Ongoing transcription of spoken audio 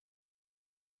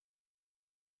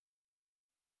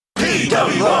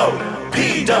PWO,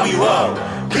 PWO,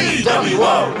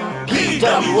 PWO,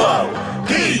 PWO,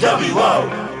 PWO,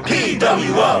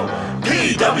 PWO,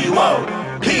 PWO,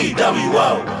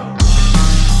 PWO.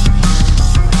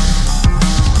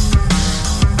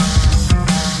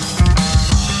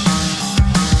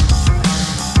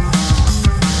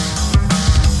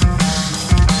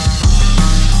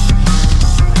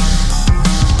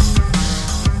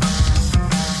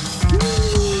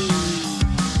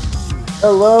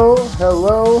 Hello,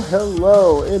 hello,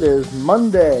 hello. It is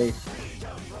Monday,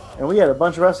 and we had a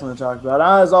bunch of wrestling to talk about.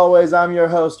 As always, I'm your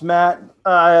host, Matt.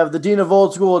 I have the Dean of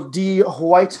Old School, D.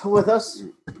 White, with us.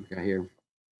 Okay, here.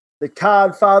 The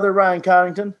Cod Father, Ryan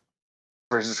Coddington.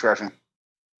 For his discretion.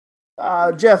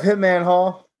 Jeff Hitman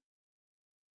Hall.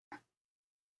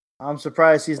 I'm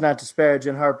surprised he's not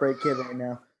disparaging Heartbreak Kid right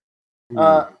now.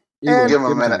 And give him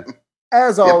a minute.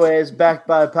 As always, backed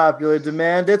by popular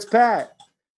demand, it's Pat.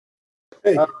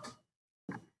 Hey.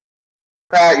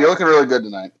 Pat, you're looking really good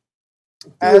tonight.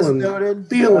 As noted,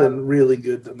 feeling really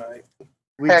good tonight.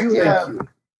 We do have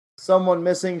someone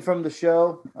missing from the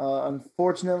show.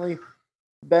 Unfortunately,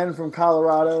 Ben from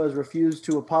Colorado has refused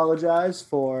to apologize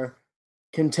for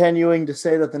continuing to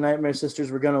say that the Nightmare Sisters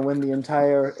were going to win the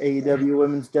entire AEW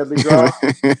Women's Deadly Draw.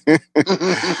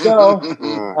 So,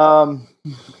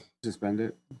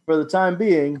 suspended for the time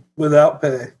being, without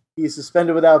pay. He's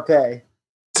suspended without pay.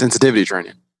 Sensitivity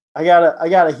training. I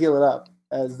gotta heal it up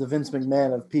as the Vince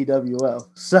McMahon of PWO.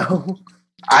 So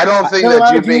I don't think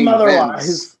that you being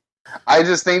Vince. I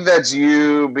just think that's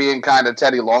you being kind of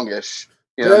Teddy Longish.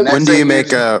 You know, when do you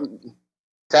make a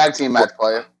tag team match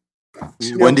player?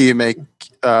 When do you make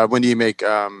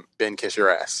Ben kiss your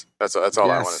ass? That's all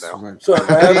I want to know. So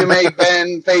when do you make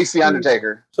Ben face the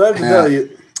Undertaker? So I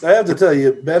have to tell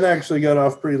you, Ben actually got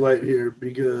off pretty light here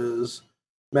because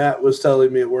Matt was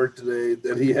telling me at work today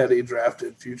that he had a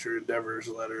drafted Future Endeavors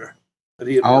letter that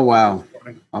he had. Oh wow!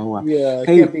 Yeah,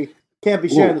 hey, can't be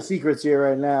sharing the secrets here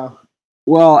right now.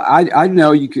 Well, I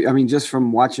know you could. I mean, just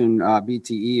from watching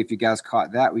BTE, if you guys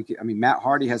caught that, Matt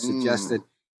Hardy has suggested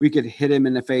we could hit him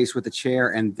in the face with a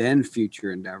chair and then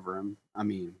Future Endeavor him. I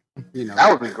mean, you know,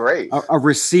 that would be great. A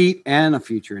receipt and a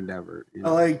Future Endeavor. You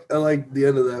know? I like the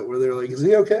end of that where they're like, "Is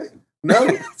he okay?" No.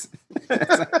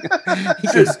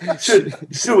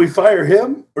 Should we fire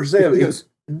him or Sammy? He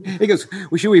goes,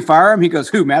 well, should we fire him? He goes,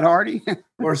 who, Matt Hardy?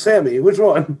 Or Sammy? Which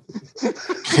one?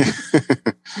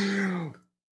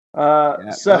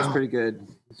 That was pretty good.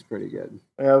 It's pretty good.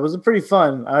 Yeah, it was pretty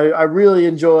fun. I really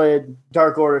enjoyed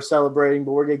Dark Order celebrating,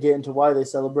 but we're going to get into why they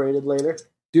celebrated later.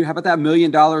 Dude, how about that $1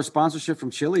 million sponsorship from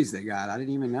Chili's they got? I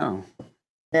didn't even know.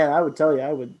 Man, I would tell you,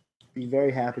 I would be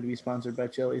very happy to be sponsored by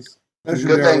Chili's.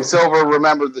 Good thing Silver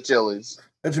remembered the Chili's.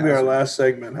 That should be our last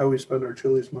segment, how we spend our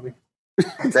Chili's money.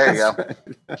 There you go.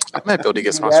 I might be able to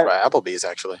get sponsored by Applebee's,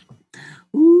 actually.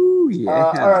 Ooh, yeah.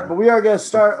 All right, but we are going to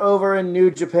start over in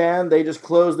New Japan. They just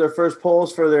closed their first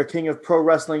polls for their King of Pro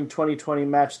Wrestling 2020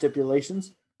 match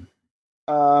stipulations.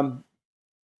 Over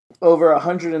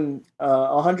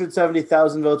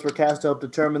 170,000 votes were cast to help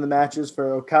determine the matches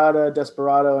for Okada,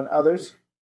 Desperado, and others.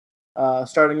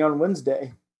 Starting on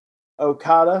Wednesday.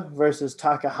 Okada versus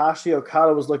Takahashi.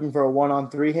 Okada was looking for a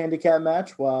 1-on-3 handicap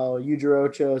match, while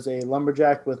Yujiro chose a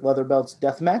lumberjack with leather belts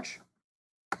death match.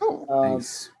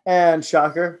 Nice. And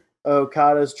shocker,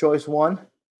 Okada's choice won.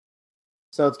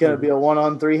 So it's going to be a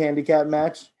 1-on-3 handicap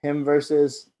match. Him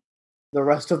versus the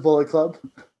rest of Bullet Club.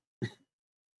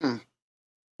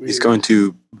 He's going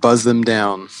to buzz them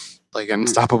down like an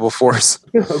unstoppable force.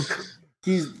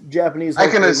 He's Japanese. I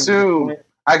can assume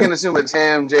it's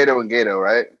him, Jado, and Gato,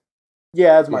 right?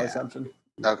 Yeah, that's my assumption.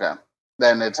 Okay.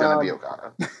 Then it's going to be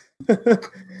Okada.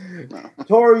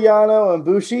 Toru Yano and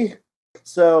Bushi.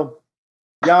 So,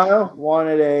 Yano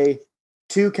wanted a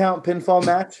 2-count pinfall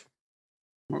match.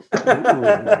 Ooh,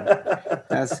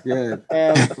 that's good.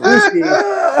 And Bushi... wait.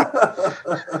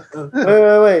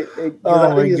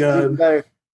 Oh, my God. Better.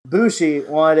 Bushi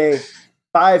wanted a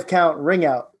 5-count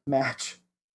ring-out match.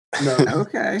 No.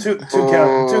 Okay. Two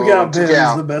count pin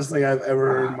is the best thing I've ever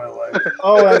heard in my life.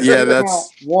 Oh, that's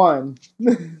that's one.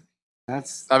 I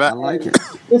like it.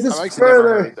 This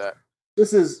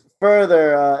is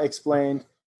further explained.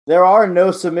 There are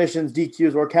no submissions,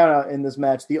 DQs, or countout in this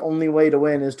match. The only way to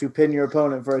win is to pin your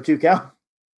opponent for a 2-count.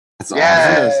 That's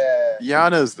awesome.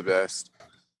 Yano's the best.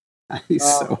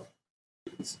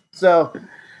 So,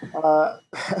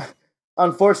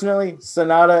 unfortunately,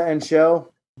 Sonata and Sho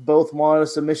both wanted a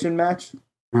submission match.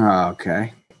 Oh,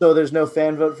 okay. So there's no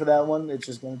fan vote for that one. It's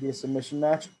just going to be a submission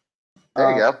match.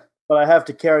 There you go. But I have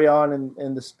to carry on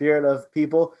in the spirit of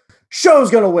people.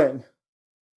 Sho's going to win.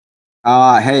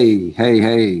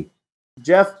 Hey.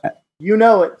 Jeff, You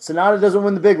know it. Sonata doesn't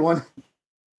win the big one.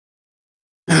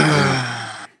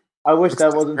 I wish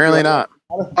that wasn't apparently not.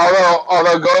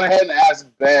 Although, go ahead and ask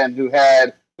Ben, who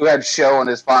had Show in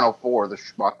his final four, the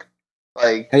schmuck.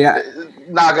 Like, Hey,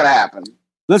 not gonna happen.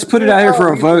 Let's put it out here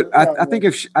for a vote. I think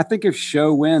if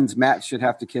Show wins, Matt should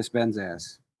have to kiss Ben's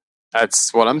ass.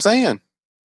 That's what I'm saying.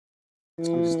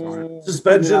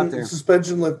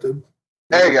 Suspension lifted.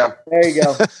 There you go. There you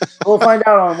go. We'll find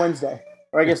out on Wednesday,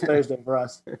 or I guess Thursday for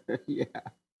us. Yeah.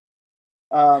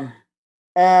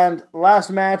 And last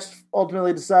match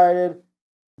ultimately decided.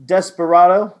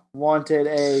 Desperado wanted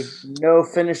a no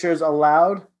finishers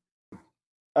allowed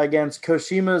against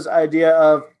Koshima's idea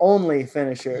of only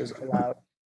finishers allowed.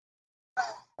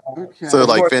 Okay. So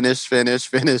like finish.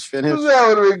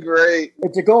 That would be great.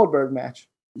 It's a Goldberg match.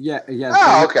 Yeah.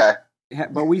 Oh, okay.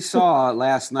 But we saw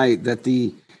last night that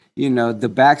the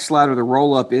backslide or the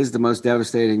roll up is the most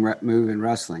devastating move in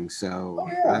wrestling. So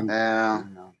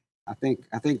I think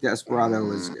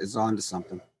Desperado is on to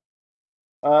something.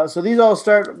 So these all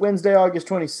start Wednesday, August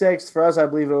 26th. For us, I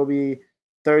believe it will be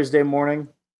Thursday morning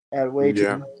at Way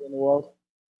Too Much in the World.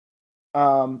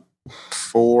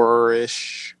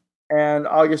 4-ish. And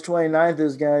August 29th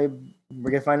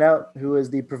we're gonna find out who is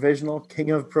the provisional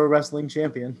King of Pro Wrestling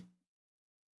champion.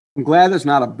 I'm glad there's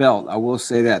not a belt. I will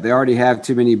say that they already have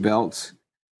too many belts.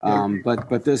 But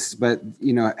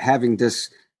having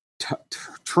this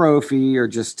trophy or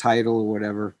just title or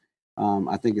whatever,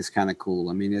 I think it's kind of cool.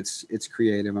 I mean, it's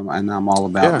creative, and I'm all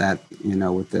about that.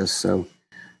 With this. So,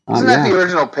 isn't that the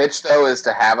original pitch though? Is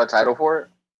to have a title for it?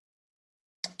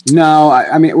 No,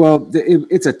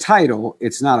 it's a title.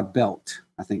 It's not a belt.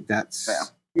 I think that's.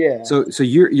 Yeah. So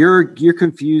you're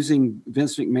confusing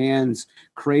Vince McMahon's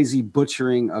crazy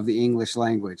butchering of the English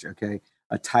language. Okay,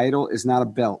 a title is not a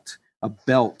belt. A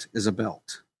belt is a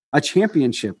belt. A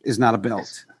championship is not a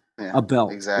belt. Yeah, a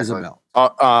belt is a belt.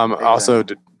 Also,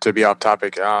 to be off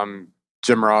topic,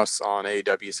 Jim Ross on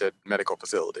AEW said medical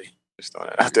facility. Just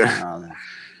throwing it out there.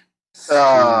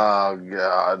 Oh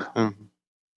God.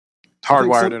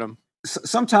 Hardwired in them.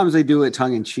 Sometimes they do it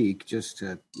tongue in cheek, just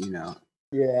to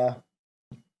Yeah.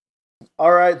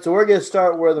 All right, so we're going to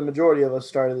start where the majority of us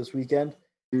started this weekend.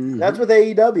 Mm-hmm. That's with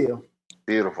AEW.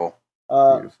 Beautiful.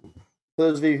 For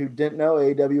those of you who didn't know,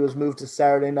 AEW was moved to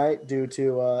Saturday night due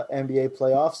to NBA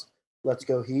playoffs. Let's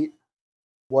go Heat.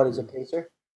 What is a Pacer?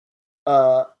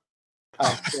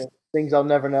 Things I'll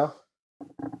never know.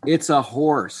 It's a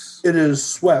horse. It is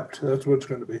swept. That's what it's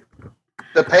going to be.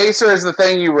 The Pacer is the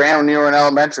thing you ran when you were in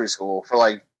elementary school for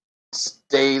like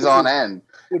days on end.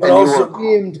 But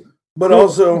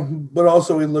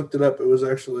also, we looked it up. It was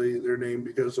actually their name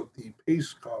because of the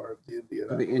pace car of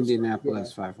the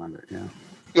Indianapolis 500. Yeah.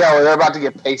 Yeah, well, they're about to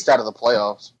get paced out of the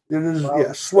playoffs. It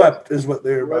is, swept is what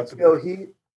they're about to do. Let's go Heat.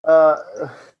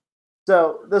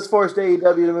 So this forced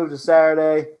AEW to move to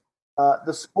Saturday.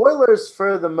 The spoilers,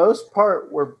 for the most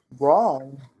part, were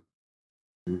wrong.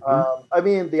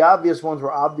 Mm-hmm. The obvious ones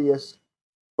were obvious,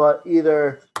 but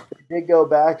either they did go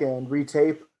back and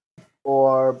retape,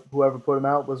 or whoever put them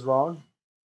out was wrong.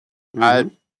 Mm-hmm.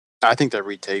 I think they're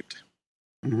retaped.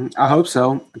 Mm-hmm. I hope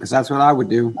so, because that's what I would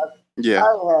do. Yeah.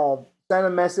 I have sent a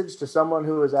message to someone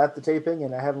who was at the taping,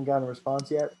 and I haven't gotten a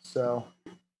response yet. So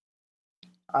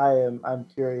I'm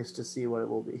curious to see what it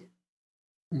will be.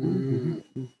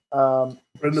 Mm-hmm.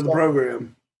 Friend of the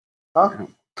program. Huh?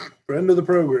 Friend of the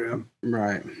program.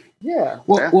 Right. Yeah.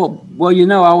 Well.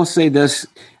 I will say this.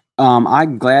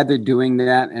 I'm glad they're doing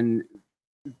that, and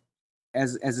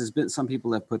as has been, some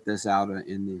people have put this out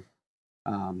in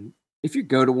the. If you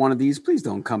go to one of these, please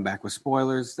don't come back with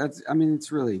spoilers.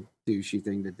 It's really douchey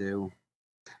thing to do.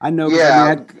 I know.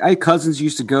 Yeah. I had cousins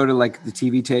used to go to like the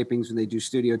TV tapings when they do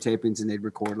studio tapings, and they'd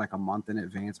record like a month in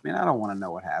advance. Man, I don't want to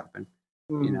know what happened.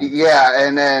 Yeah,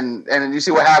 and then you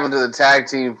see what happened to the tag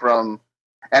team from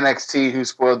NXT who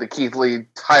spoiled the Keith Lee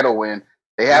title win.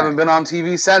 They haven't been on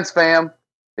TV since, fam.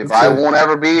 If I won't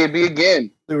ever be, it'd be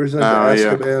again. There was no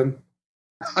Azkaban.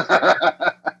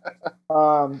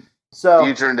 So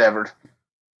future endeavored.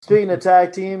 Speaking of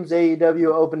tag teams,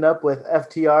 AEW opened up with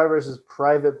FTR versus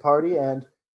Private Party, and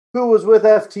who was with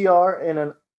FTR in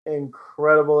an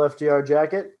incredible FTR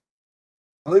jacket?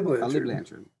 Tully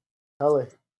Blanchard. Tully.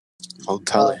 Old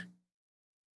Tully.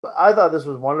 I thought this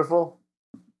was wonderful.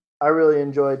 I really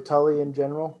enjoyed Tully in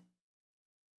general.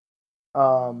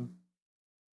 Private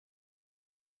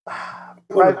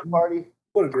Party.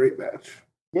 What a great match.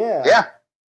 Yeah. Yeah.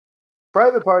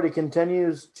 Private Party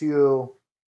continues to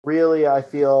really, I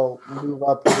feel, move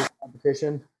up in this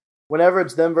competition. Whenever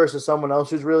it's them versus someone else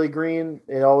who's really green,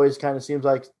 it always kind of seems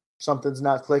like something's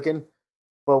not clicking.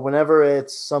 But whenever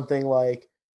it's something like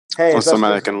hey, or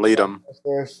somebody that can lead them.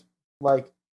 There's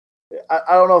like, I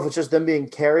don't know if it's just them being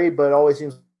carried, but it always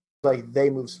seems like they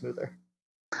move smoother.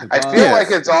 I feel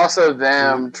like it's also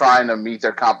them trying to meet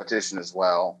their competition as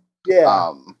well.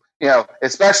 Yeah.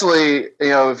 Especially,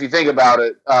 if you think about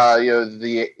it,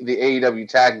 the AEW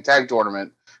tag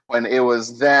tournament, when it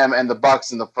was them and the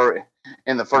Bucks in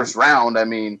the first round. I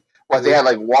mean, they had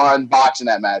like one botch in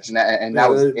that match, and that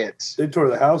was it. They tore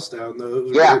the house down, though. It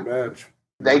was a great match.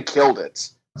 They killed it.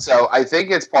 So I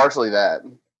think it's partially that.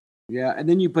 Yeah, and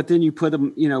then you put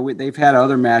them. They've had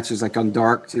other matches like on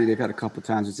Dark too. They've had a couple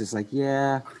times. It's just like,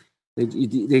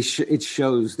 it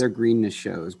shows their greenness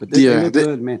shows, but they look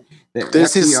good, man. They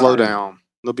just need to slow down.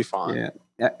 They'll be fine.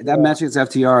 Yeah, that match against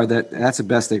FTR, that's the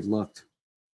best they've looked.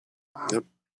 Yep.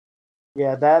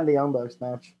 Yeah, that and the Young Bucks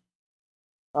match.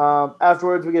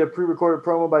 Afterwards, we get a pre-recorded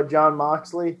promo by Jon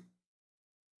Moxley.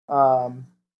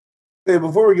 Hey,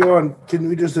 before we go on, can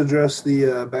we just address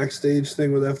the backstage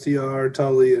thing with FTR,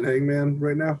 Tully, and Hangman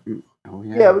right now? Oh,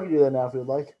 yeah, we can do that now if you'd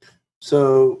like.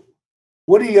 So,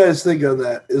 what do you guys think on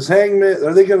that?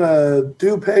 Are they going to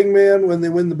dupe Hangman when they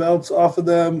win the belts off of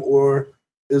them, or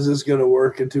is this going to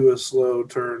work into a slow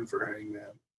turn for Hangman?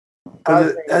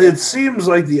 It seems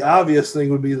like the obvious thing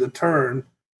would be the turn,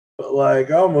 but I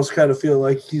almost kind of feel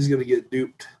like he's going to get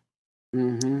duped.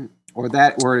 Mm-hmm.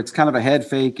 Or it's kind of a head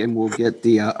fake, and we'll get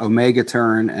the Omega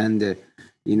turn and the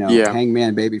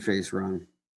Hangman babyface run.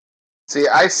 See,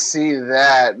 I see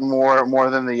that more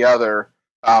than the other.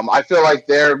 I feel like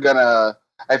they're gonna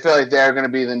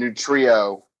be the new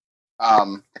trio,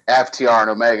 FTR and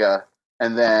Omega,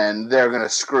 and then they're gonna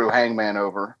screw Hangman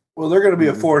over. Well, they're gonna be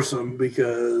a foursome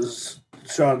because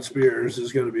Shawn Spears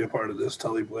is gonna be a part of this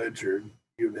Tully Blanchard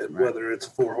unit, whether it's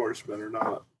 4 horsemen or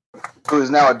not. Who is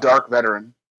now a dark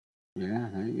veteran. Yeah,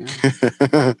 there you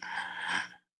go.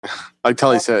 Like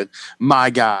Tully said, my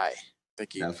guy. I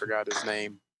think he forgot his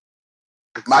name.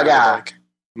 My guy.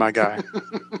 My guy.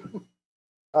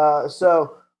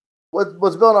 So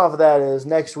what's built off of that is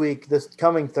next week, this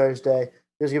coming Thursday,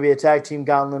 there's going to be a tag team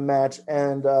gauntlet match,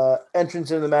 and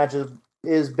entrance into the match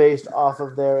is based off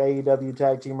of their AEW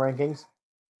tag team rankings.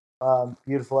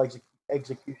 Beautiful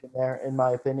execution there, in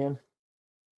my opinion.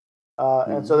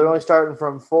 And so they're only starting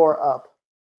from 4 up.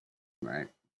 Right.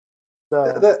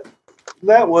 So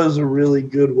that was a really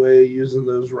good way of using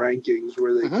those rankings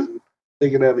where they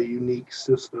can have a unique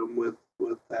system with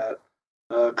that.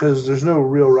 Because there's no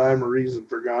real rhyme or reason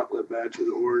for gauntlet matches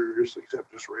or orders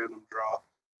except just random draw.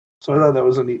 So I thought that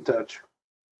was a neat touch.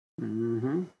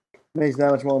 Mm-hmm. Makes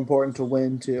that much more important to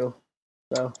win too.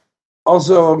 So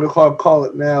also, I'm gonna call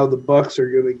it now. The Bucks are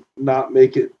gonna not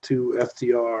make it to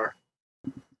FTR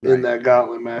in that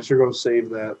gauntlet match. They're gonna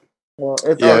save that. Well,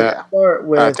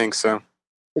 I think so.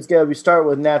 It's gonna be start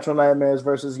with Natural Nightmares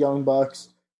versus Young Bucks.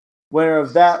 Winner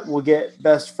of that will get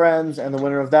Best Friends, and the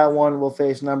winner of that one will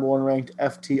face number 1 ranked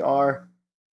FTR.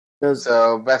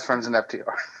 So Best Friends and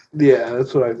FTR. Yeah,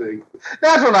 that's what I think.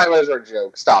 Natural Nightmares are a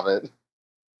joke. Stop it.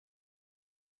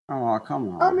 Oh,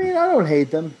 come on. I mean, I don't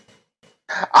hate them.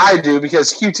 I do,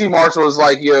 because QT Marshall is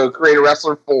create a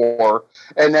wrestler 4,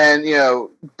 and then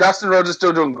Dustin Rhodes is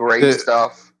still doing great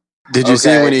stuff. Did you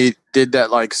see when he did that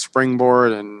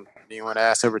springboard and he went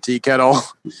ass over tea kettle?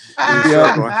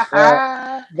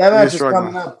 That match is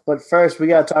coming up, but first we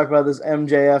got to talk about this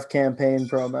MJF campaign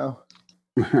promo.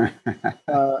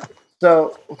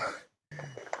 So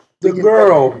the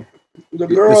girl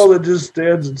that just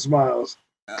stands and smiles.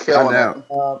 Killing it.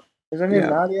 Is her name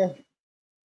Nadia?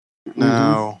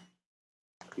 No.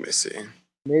 Let me see.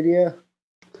 Nadia?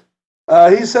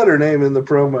 He said her name in the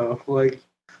promo,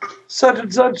 such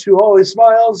and such who always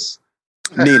smiles.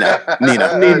 Nina. I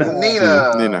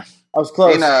was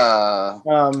close. Nina.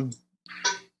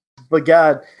 But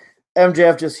God,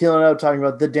 MJF just healing up, talking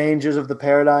about the dangers of the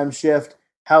paradigm shift,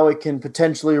 how it can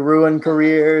potentially ruin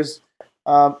careers.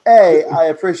 I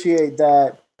appreciate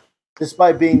that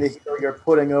despite being the hero, you're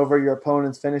putting over your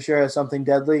opponent's finisher as something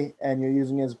deadly, and you're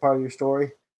using it as part of your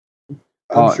story.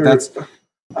 I'm sure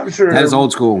that is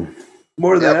old school.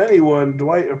 More than anyone,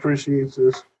 Dwight appreciates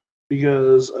this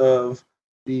because of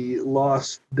the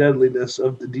lost deadliness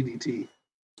of the DDT.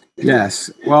 Yes.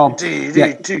 Well,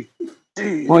 DDT.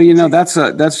 Well,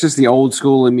 that's just the old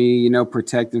school in me,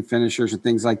 protecting finishers and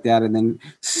things like that, and then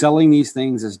selling these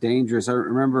things as dangerous. I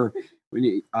remember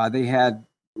when they had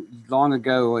long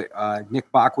ago,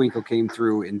 Nick Bockwinkel came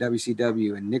through in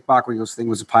WCW, and Nick Bockwinkel's thing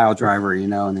was a pile driver,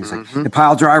 and he's like, the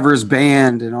pile driver is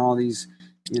banned and all these,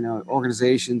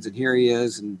 organizations, and here he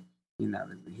is, and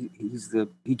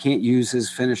he can't use his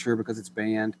finisher because it's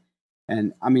banned,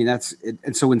 and I mean that's it.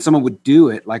 And so when someone would do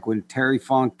it, like when Terry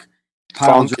Funk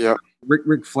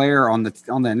Ric Flair on the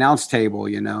announce table,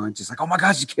 and just like, oh my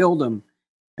gosh, you killed him.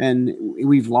 And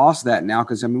we've lost that now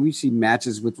because we see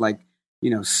matches with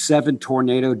 7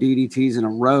 tornado DDTs in a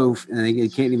row, and they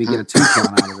can't even get a 2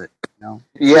 count out of it.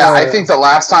 Yeah, I think the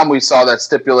last time we saw that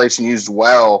stipulation used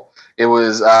well, it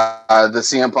was the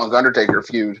CM Punk Undertaker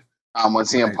feud when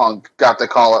CM Punk got the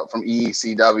call up from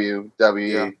ECW.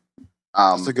 WWE.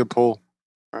 That's a good pull.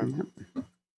 Right.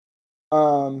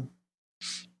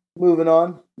 Moving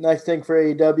on. Next thing for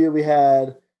AEW, we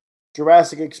had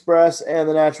Jurassic Express and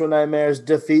the Natural Nightmares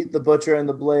defeat the Butcher and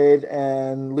the Blade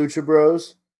and Lucha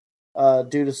Bros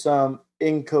due to some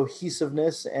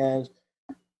incohesiveness. And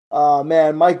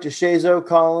Mike DeShazo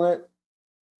calling it.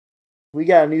 We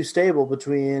got a new stable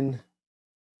between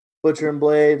Butcher and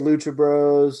Blade, Lucha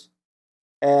Bros,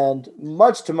 and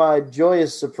much to my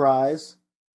joyous surprise,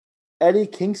 Eddie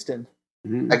Kingston.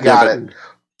 I got it.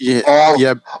 Yeah,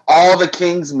 all the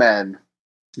Kingsmen.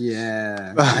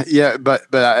 Yeah. Yeah,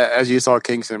 but as you saw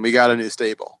Kingston, we got a new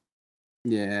stable.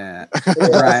 Yeah.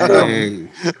 Right.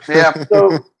 Yeah.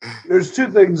 So there's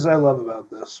 2 things I love about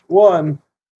this. One,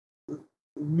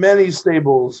 many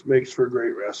stables makes for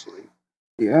great wrestling.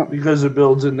 Yeah. Because it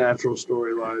builds in natural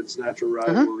storylines, natural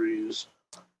rivalries.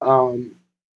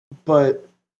 But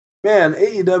man,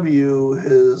 AEW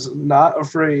is not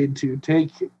afraid to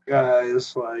take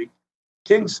guys like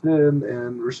Kingston,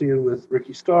 and we're seeing with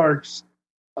Ricky Starks,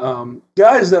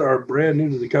 guys that are brand new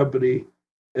to the company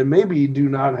and maybe do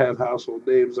not have household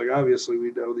names. Like, obviously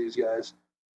we know these guys,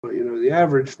 but the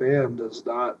average fan does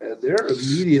not, and they're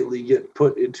immediately get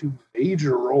put into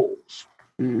major roles.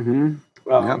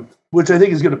 Which I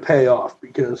think is going to pay off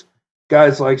because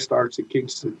guys like Starks and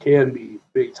Kingston can be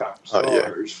big time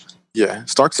stars. Yeah,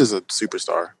 Starks is a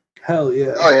superstar. Hell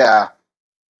yeah! Oh yeah.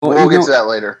 We'll get to that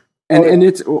later. And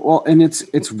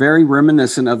it's very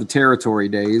reminiscent of the territory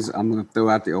days. I'm going to throw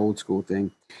out the old school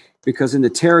thing, because in the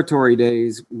territory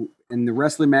days, in the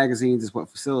wrestling magazines is what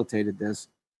facilitated this,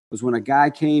 was when a guy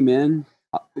came in,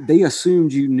 they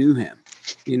assumed you knew him.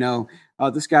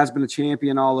 This guy's been a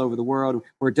champion all over the world,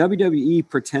 where WWE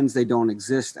pretends they don't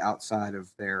exist outside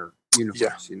of their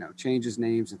universe, changes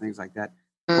names and things like that.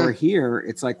 Where here,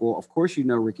 it's like, well, of course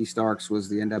Ricky Starks was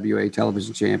the NWA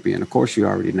television champion. Of course you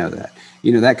already know that.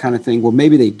 That kind of thing. Well,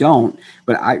 maybe they don't,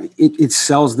 but it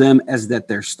sells them as that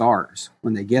they're stars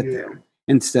when they get there.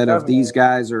 Instead of these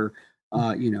guys are,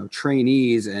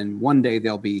 trainees, and one day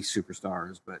they'll be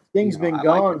superstars. But Thing's been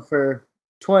gone for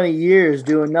 20 years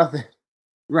doing nothing.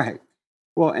 Right.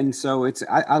 Well, and so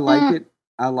I like it.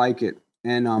 I like it.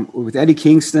 And with Eddie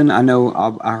Kingston, I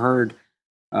know I heard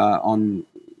on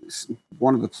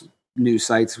one of the news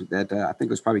sites that I think it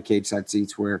was probably Cage Side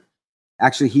Seats, where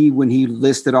actually when he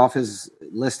listed off his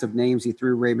list of names, he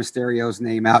threw Rey Mysterio's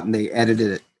name out and they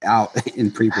edited it out in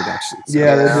pre-production. So,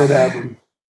 yeah, that did happen.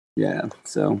 Yeah.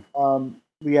 So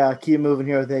we keep moving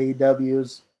here with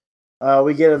AEWs.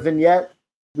 We get a vignette.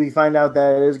 We find out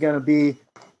that it is going to be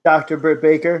Dr. Britt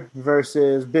Baker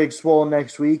versus Big Swole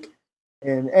next week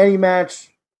in any match,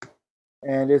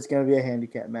 and it's going to be a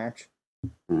handicap match.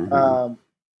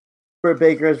 Britt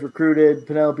Baker has recruited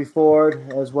Penelope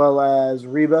Ford as well as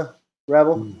Reba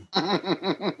Rebel.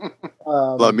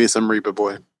 Love me some Reba,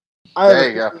 boy. There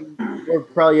you go. We're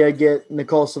probably going to get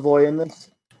Nicole Savoy in this.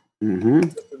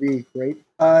 This would be great.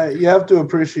 You have to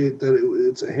appreciate that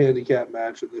it's a handicap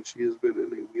match and that she has been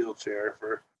in a wheelchair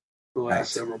for the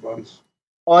last several months.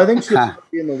 Oh, I think she's going to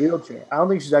be in the wheelchair. I don't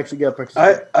think she's actually going to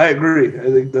participate. I agree.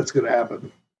 I think that's going to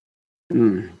happen.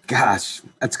 Gosh,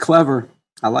 that's clever.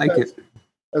 I like it.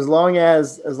 As long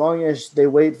as they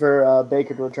wait for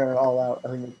Baker to return All Out, I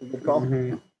think it's a good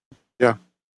call. Yeah.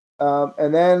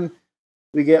 And then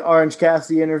we get Orange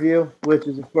Cassidy interview, which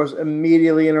is, of course,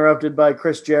 immediately interrupted by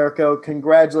Chris Jericho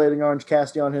congratulating Orange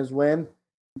Cassidy on his win.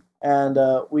 And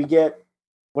we get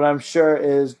what I'm sure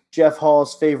is Jeff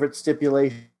Hall's favorite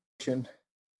stipulation.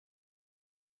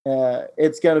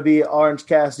 It's going to be Orange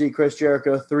Cassidy, Chris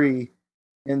Jericho 3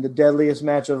 in the deadliest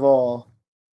match of all.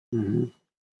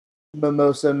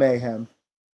 Mimosa Mayhem.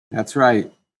 That's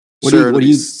right. What do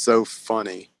you so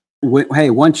funny. What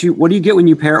do you get when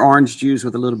you pair orange juice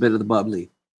with a little bit of the bubbly?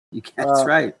 That's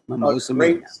right. Mimosa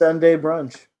Great Mayhem. Sunday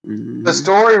brunch. The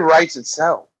story writes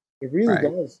itself. It really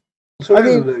does. So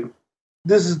here's the thing.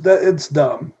 It's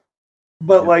dumb,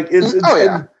 but but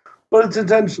it's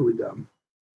intentionally dumb.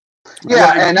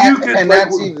 Yeah,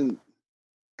 that's even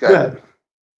good.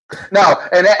 No,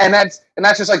 and that's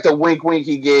just like the wink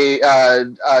he gave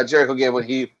Jericho gave when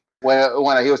he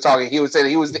was talking. He was saying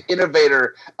he was the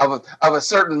innovator of a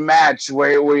certain match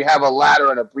where you have a ladder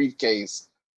and a briefcase.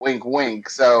 Wink.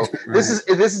 So this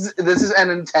is an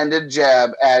intended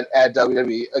jab at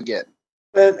WWE again.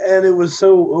 And it was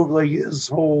so over, like his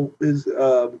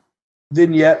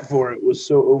vignette for it was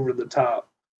so over the top.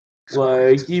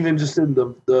 Like even just in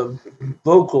the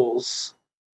vocals,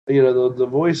 you know, the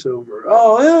voiceover.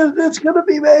 Oh, it's gonna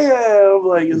be mayhem!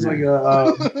 Like it's like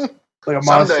a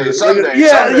monster. Sunday.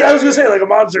 I was gonna say like a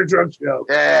monster truck show.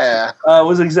 Yeah,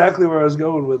 was exactly where I was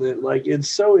going with it. Like it's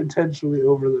so intentionally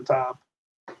over the top.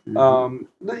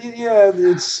 Yeah,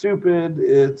 it's stupid.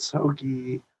 It's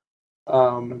hokey.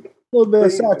 A little bit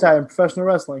of satire in professional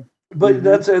wrestling. But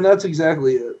that's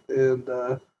exactly it.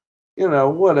 And you know,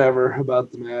 whatever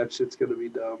about the match, it's going to be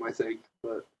dumb, I think.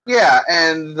 But yeah,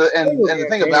 and the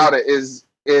thing about it is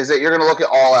that you're going to look at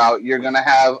All Out. You're going to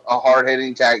have a hard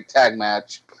hitting tag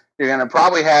match. You're going to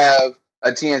probably have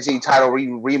a TNT title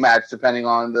rematch, depending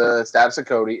on the status of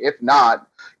Cody. If not,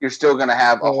 you're still going to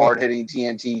have a hard hitting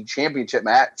TNT championship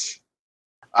match.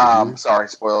 Sorry,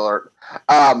 spoiler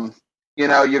alert. You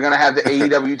know, you're going to have the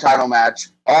AEW title match.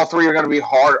 All three are going to be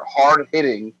hard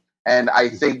hitting. And I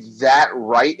think that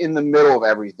right in the middle of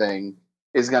everything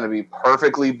is going to be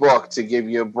perfectly booked to give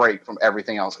you a break from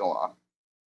everything else going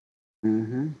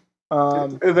on.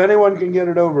 If anyone can get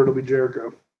it over, it'll be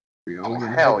Jericho. Oh,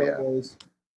 hell yeah.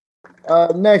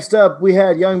 Next up, we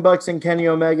had Young Bucks and Kenny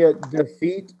Omega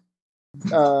defeat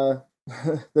the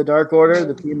Dark Order,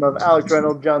 the team of Alex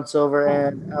Reynolds, John Silver,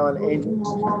 and Alan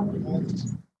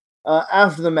Angel.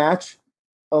 After the match,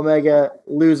 Omega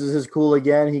loses his cool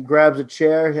again. He grabs a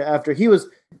chair after he was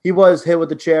hit with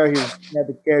the chair. He had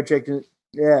the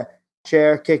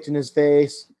chair kicked in his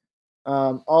face.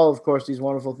 All of course these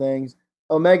wonderful things.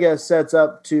 Omega sets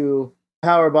up to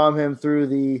powerbomb him through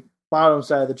the bottom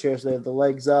side of the chair, so they have the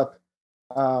legs up.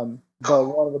 But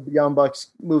one of the Young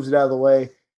Bucks moves it out of the way.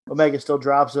 Omega still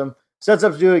drops him. Sets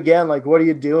up to do it again. Like, what are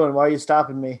you doing? Why are you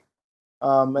stopping me?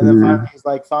 And then finally he's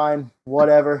like, fine,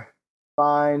 whatever,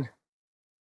 fine.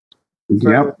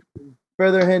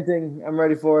 Further hinting, I'm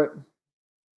ready for it.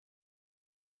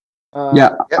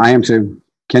 I am too.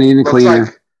 Kenny in the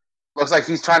cleaner. Looks like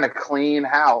he's trying to clean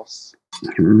house.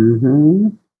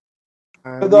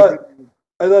 I thought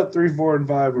 3, 4, and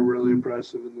 5 were really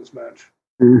impressive in this match.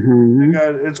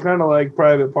 It's kind of like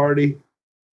Private Party.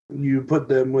 You put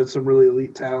them with some really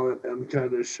elite talent and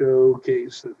kind of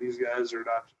showcase that these guys are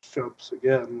not just chumps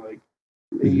again. Like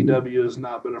AEW has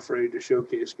not been afraid to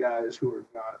showcase guys who are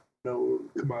not known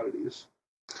commodities.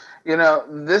 You know,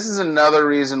 this is another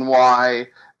reason why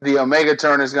the Omega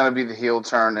turn is going to be the heel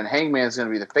turn and Hangman's going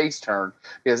to be the face turn.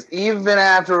 Because even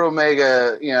after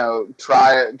Omega, you know,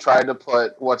 tried to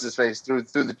put what's his face through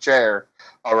the chair,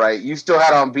 all right, you still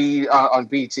had on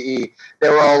BTE. They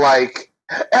were all like,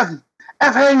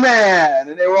 F Hangman,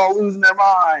 and they were all losing their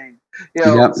mind. You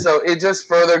know, so it just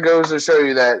further goes to show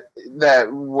you that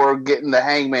we're getting the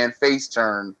Hangman face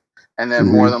turn, and then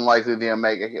more than likely the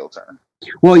Omega heel turn.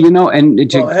 Well, you know, and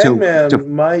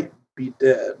Hangman might be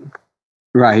dead.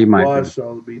 Right, he might. Watched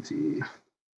all the BTE.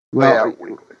 Well,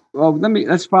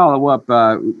 let's follow up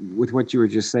with what you were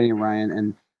just saying, Ryan.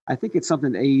 And I think it's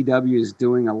something AEW is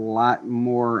doing a lot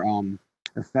more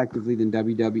effectively than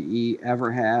WWE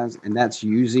ever has, and that's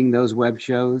using those web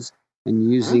shows and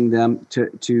using them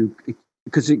to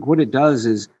because what it does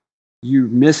is you're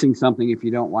missing something if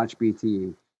you don't watch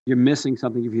BTE. You're missing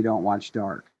something if you don't watch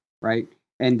Dark, right?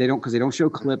 And they don't show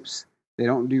clips. They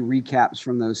don't do recaps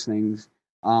from those things.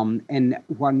 And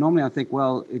while normally I think,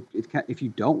 well, if you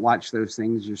don't watch those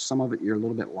things, some of it you're a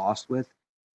little bit lost with.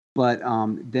 But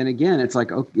then again, it's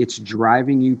like it's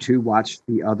driving you to watch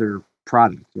the other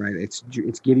product, right? It's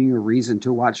giving you a reason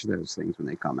to watch those things when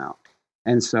they come out.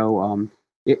 And so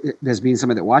as being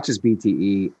somebody that watches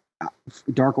BTE,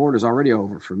 Dark Order is already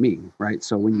over for me, right?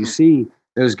 So when you see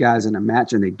those guys in a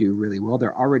match and they do really well,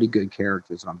 they're already good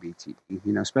characters on BTE, you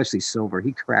know, especially Silver.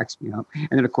 He cracks me up. And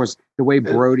then, of course, the way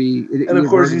Brody... And, of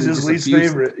course, he's his least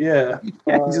favorite, yeah. He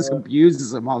just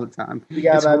abuses him all the time. We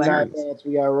got about 9 minutes.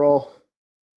 We got to roll.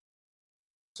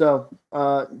 So,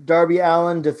 Darby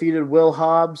Allin defeated Will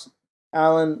Hobbs.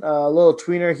 Allin, a little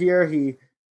tweener here. He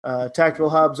attacked Will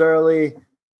Hobbs early.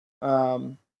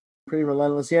 Pretty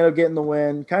relentless. He ended up getting the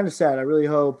win. Kind of sad. I really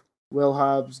hope Will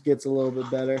Hobbs gets a little bit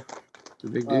better. It's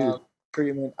a big deal.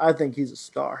 Treatment. I think he's a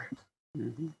star.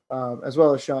 As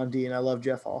well as Sean Dean. I love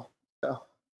Jeff Hall. So,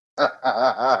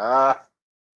 I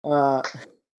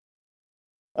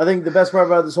think the best part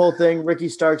about this whole thing, Ricky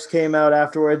Starks came out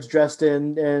afterwards dressed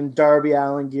in Darby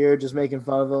Allin gear, just making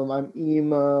fun of him. I'm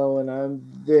emo and I'm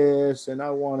this and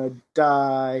I want to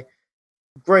die.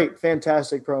 Great,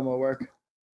 fantastic promo work.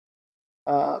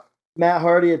 Matt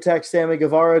Hardy attacked Sammy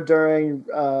Guevara during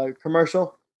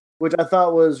commercial. which I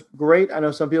thought was great. I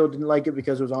know some people didn't like it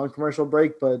because it was on commercial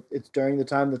break, but it's during the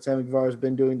time that Sammy Guevara has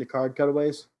been doing the card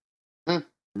cutaways.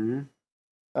 Mm-hmm.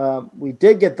 We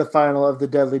did get the final of the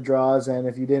Deadly Draws, and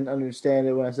if you didn't understand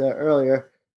it when I said it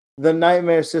earlier, the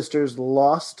Nightmare Sisters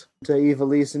lost to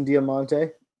Ivelisse and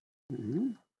Diamante. Mm-hmm.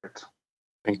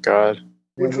 Thank God.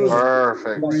 Which was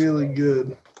perfect. really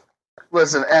good.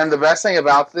 Listen, and the best thing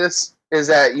about this is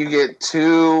that you get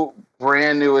two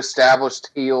brand new established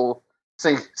heel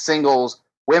singles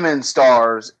women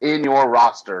stars in your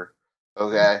roster.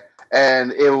 Okay,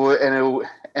 and it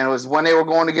was when they were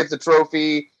going to get the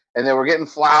trophy. And they were getting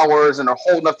flowers, and they're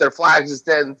holding up their flags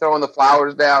instead and throwing the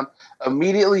flowers down.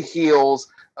 Immediately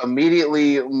heels.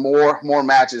 Immediately more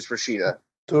matches for Shida.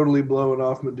 Totally blowing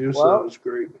off Medusa. Well, That was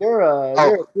great. You're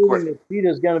assuming that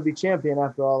Shita's going to be champion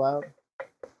after All Out.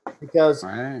 Because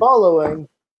following,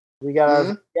 we got our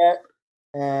Vignette,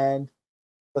 and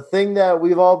the thing that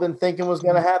we've all been thinking was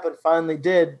going to happen finally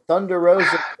did. Thunder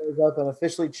Rosa shows up and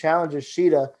officially challenges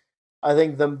Shida. I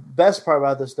think the best part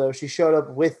about this, though, she showed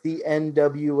up with the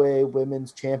NWA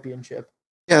Women's Championship.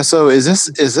 Yeah. So is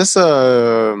this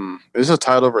a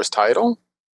title versus title?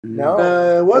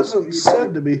 No, it wasn't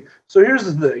said to be. So here's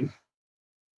the thing.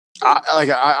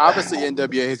 Obviously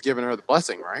NWA has given her the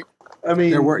blessing, right? I mean,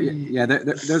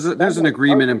 there's an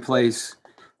agreement in place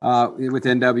with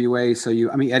NWA. So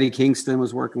Eddie Kingston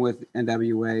was working with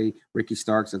NWA. Ricky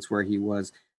Starks, that's where he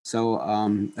was. So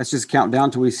let's just count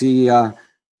down till we see.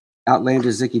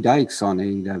 Outlandish Zicky Dykes on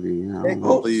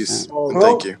AEW. Please.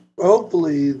 Thank you.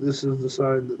 Hopefully, this is the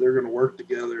sign that they're going to work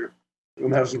together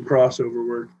and have some crossover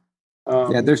work.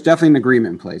 There's definitely an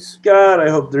agreement in place. God,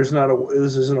 I hope this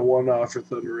isn't a one-off for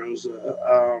Thunder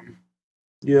Rosa.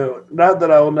 Not that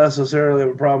I will necessarily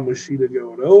have a problem with Shida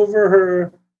going over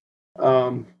her,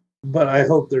 but I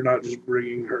hope they're not just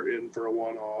bringing her in for a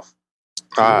one-off.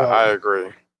 I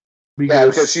agree.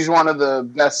 Because she's one of the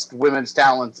best women's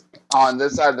talents on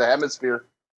this side of the hemisphere.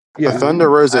 Yeah, Thunder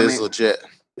Rosa is legit.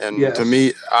 And to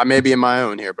me, I may be in my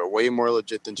own here, but way more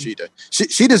legit than Shida.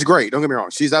 Sheeta's great. Don't get me wrong.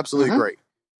 She's absolutely great.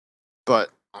 But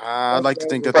I'd like to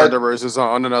think that Thunder Rosa is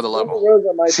on another level.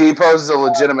 She poses a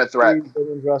legitimate threat.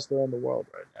 Women's wrestler in the world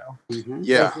right now. Mm-hmm.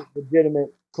 Yeah. That's a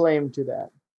legitimate claim to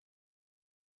that.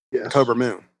 Yes. Cobra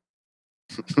Moon.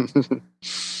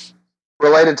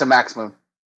 Related to Max Moon.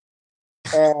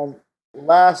 And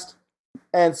last,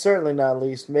 and certainly not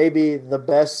least, maybe the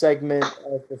best segment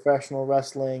of professional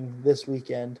wrestling this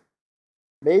weekend.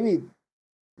 Maybe,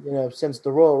 since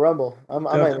the Royal Rumble, I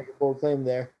might make a bold claim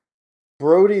there.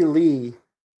 Brody Lee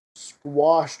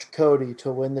squashed Cody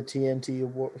to win the TNT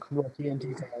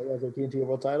title. Was it TNT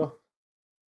World title?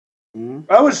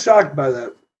 I was shocked by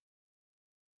that.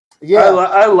 Yeah,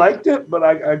 I liked it, but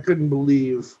I couldn't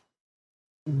believe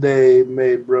they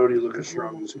made Brody look as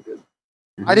strong as he did.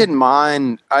 I didn't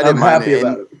mind. I'm happy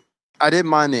about it. I didn't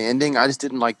mind the ending. I just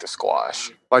didn't like the squash.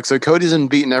 So Cody's been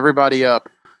beating everybody up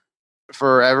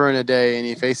forever and a day, and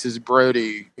he faces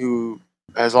Brody, who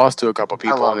has lost to a couple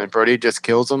people, and then Brody just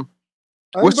kills him.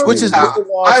 Which is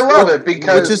I love it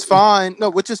because which is fine. No,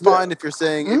 which is fine if you're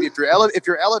saying if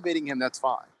you're elevating him, that's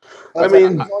fine. I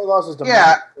mean,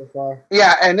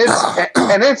 yeah, and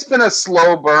it's been a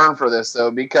slow burn for this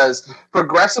though, because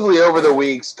progressively over the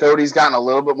weeks, Cody's gotten a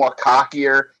little bit more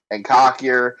cockier and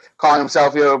cockier, calling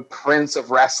himself Prince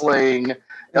of Wrestling.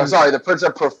 The Prince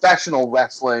of Professional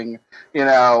Wrestling.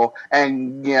 And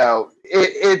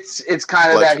it's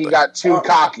kind of that he got too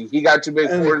cocky. He got too big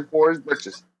for his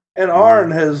britches. And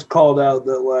Arn has called out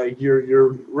that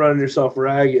you're running yourself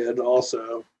ragged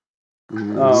also.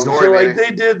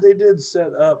 They did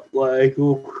set up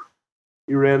you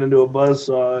ran into a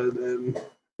buzzsaw and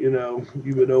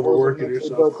you've been overworking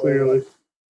yourself clearly.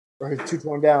 Or too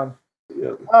torn down.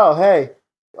 Yeah. Oh hey.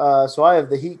 So I have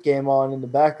the Heat game on in the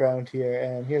background here,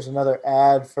 and here's another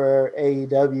ad for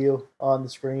AEW on the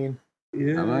screen.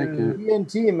 Yeah. I like it.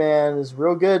 TNT, man, is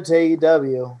real good to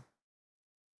AEW.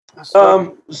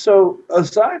 So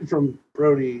aside from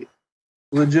Brody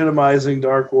legitimizing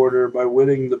Dark Order by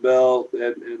winning the belt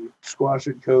and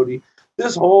squashing Cody,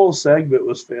 this whole segment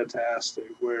was fantastic,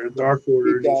 where Dark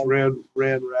Order just ran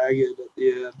ragged at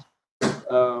the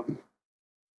end,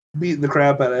 beating the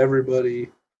crap out of everybody,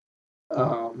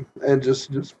 and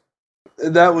just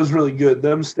that was really good.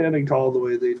 Them standing tall the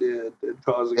way they did and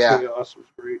causing chaos was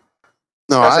great.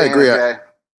 No, I agree.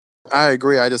 I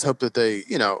agree. I just hope that they,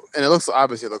 and it looks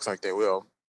like they will,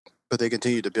 but they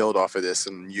continue to build off of this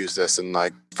and use this and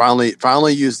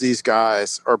finally use these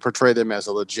guys or portray them as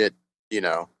a legit,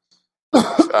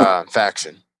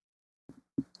 faction.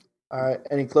 All right.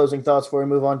 Any closing thoughts before we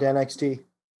move on to NXT?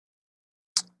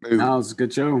 No, it's a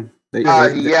good show.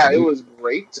 Yeah, it was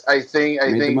great. I think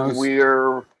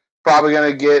we're probably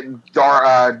gonna get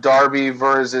Darby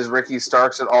versus Ricky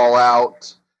Starks at All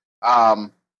Out.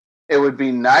 It would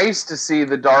be nice to see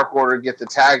the Dark Order get the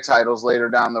tag titles later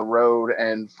down the road,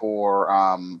 and for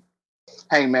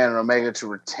Hangman and Omega to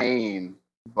retain.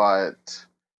 But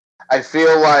I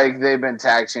feel like they've been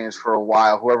tag champs for a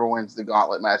while. Whoever wins the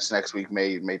Gauntlet match next week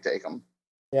may take them.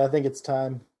 Yeah, I think it's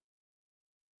time.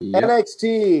 Yep.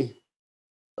 NXT.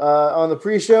 On the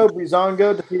pre-show,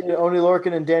 Breezango defeated Oney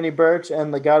Lorcan and Danny Burch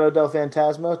and Legado del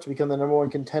Fantasma to become the number one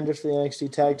contenders for the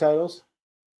NXT tag titles.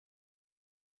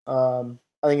 I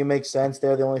think it makes sense.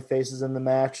 They're the only faces in the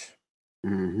match.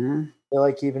 Mm-hmm. They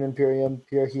like keeping Imperium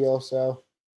pure heel. So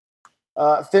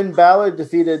Finn Balor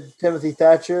defeated Timothy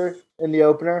Thatcher in the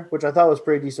opener, which I thought was a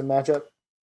pretty decent matchup.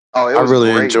 Oh, it was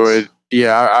great. enjoyed.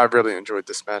 Yeah, I really enjoyed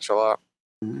this match a lot.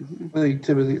 Mm-hmm. I think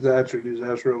Timothy Thatcher needs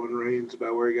to ask Roman Reigns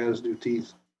about where he got his new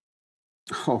teeth.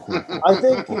 Oh. I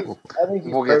think he's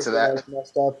We'll get to that.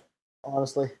 Messed up,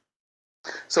 honestly.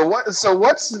 So what's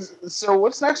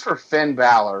next for Finn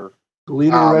Balor? The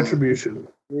leader of Retribution.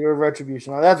 Leader of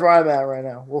Retribution. That's where I'm at right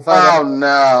now. We'll find out.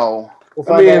 No. We'll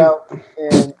find that out.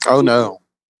 And, Oh no.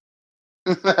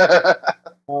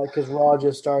 because Raw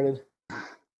just started.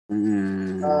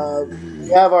 Mm-hmm. We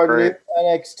have our Great. new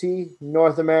NXT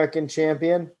North American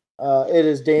champion. It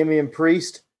is Damian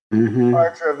Priest, Mm-hmm.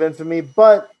 Archer of Infamy.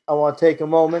 But I want to take a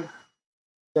moment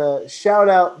to shout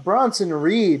out Bronson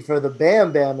Reed for the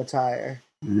Bam Bam attire.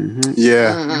 Mm-hmm.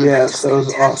 Yeah. Yes, that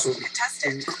was awesome.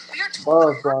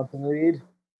 Love Bronson Reed.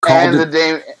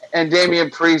 And Damian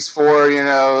Priest for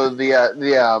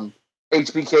the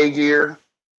HBK gear.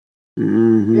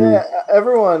 Mm-hmm. Yeah,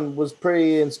 everyone was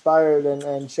pretty inspired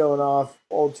and showing off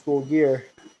old school gear.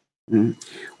 Mm-hmm.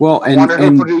 Well, I wonder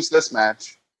who produced this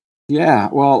match. Yeah,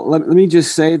 well, let me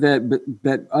just say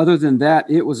that other than that,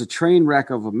 it was a train wreck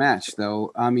of a match,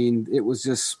 though. I mean, it was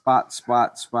just spot,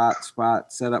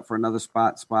 set up for another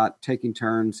spot, taking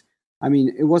turns. I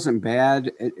mean, it wasn't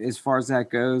bad as far as that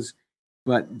goes,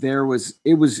 but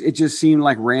it just seemed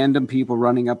like random people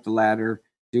running up the ladder,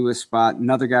 do a spot,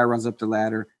 another guy runs up the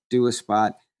ladder, do a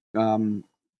spot.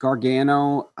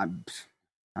 Gargano, I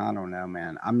don't know,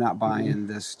 man. I'm not buying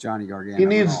this Johnny Gargano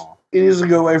at all. He needs to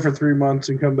go away for 3 months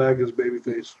and come back as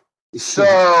babyface.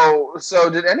 So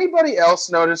did anybody else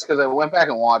notice, because I went back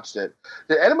and watched it,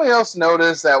 did anybody else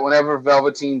notice that whenever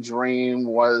Velveteen Dream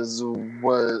was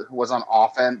on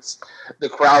offense, the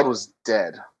crowd was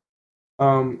dead?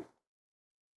 There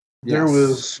Yes.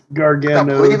 was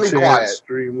Gargano Completely chance quiet.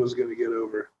 Dream was going to get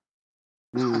over.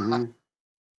 Mm-hmm.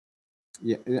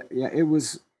 Yeah, it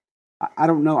was. I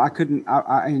don't know.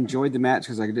 I enjoyed the match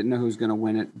because I didn't know who was going to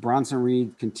win it. Bronson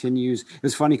Reed continues. It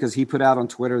was funny because he put out on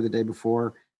Twitter the day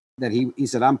before that he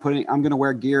said, I'm going to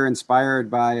wear gear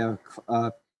inspired by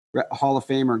a Hall of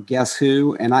Famer, Guess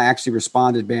Who? And I actually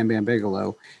responded Bam Bam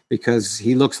Bigelow because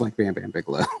he looks like Bam Bam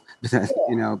Bigelow. He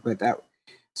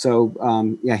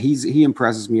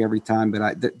impresses me every time.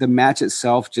 But the match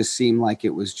itself just seemed like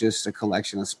it was just a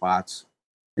collection of spots.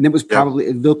 And it was probably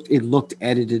it looked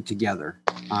edited together,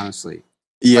 honestly.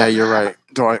 Yeah, you're right,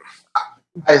 Dwight.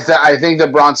 I think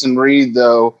that Bronson Reed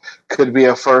though could be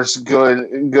a first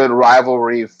good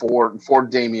rivalry for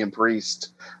Damian Priest.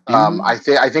 I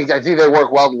think they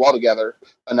work well together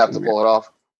enough to pull it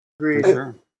off. Agreed.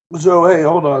 Sure. So, hey,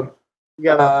 hold on. You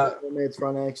got minutes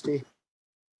from NXT.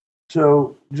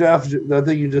 So, Jeff, I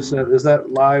think you just said, is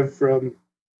that live from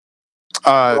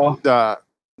That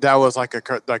was like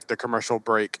the commercial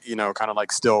break, kind of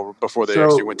like still before they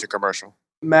actually went to commercial.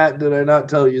 Matt, did I not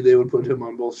tell you they would put him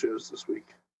on both shows this week?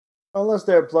 Unless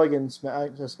they're plugging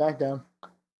SmackDown.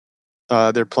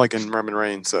 They're plugging Roman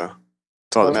Reigns, so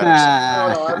that's all that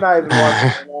matters. No, I'm not even watching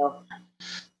it now.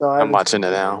 So I'm watching it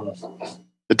now.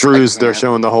 The Drews, they're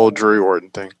showing the whole Drew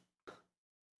Orton thing.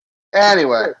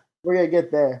 Anyway, we're gonna get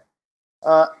there.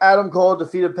 Adam Cole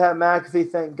defeated Pat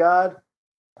McAfee. Thank God.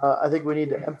 I think we need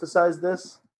to emphasize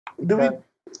this.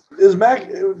 Is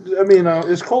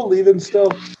Cole leaving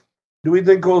still? Do we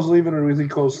think Cole's leaving, or do we think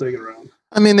Cole's staying around?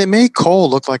 I mean, they made Cole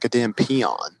look like a damn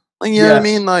peon. Like, you know what I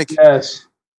mean? Like, yes.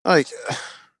 Like,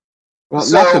 well,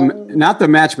 not the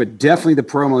match, but definitely the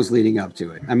promos leading up to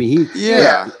it. I mean, he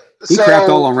So, crapped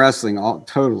all on wrestling,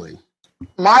 totally.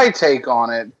 My take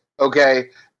on it, okay,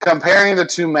 comparing the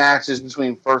two matches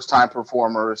between first-time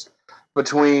performers,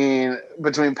 between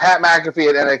Pat McAfee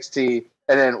at NXT,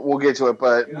 and then we'll get to it,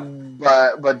 but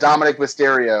Dominic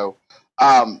Mysterio,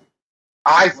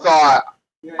 I thought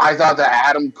that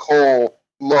Adam Cole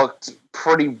looked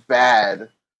pretty bad,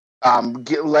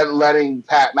 letting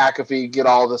Pat McAfee get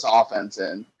all this offense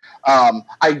in.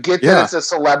 I get that it's a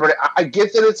celebrity. I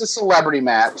get that it's a celebrity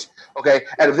match. Okay,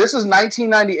 and if this was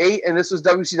 1998 and this was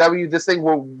WCW, this thing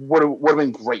would have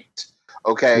been great.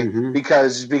 Okay,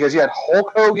 because you had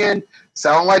Hulk Hogan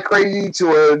selling like crazy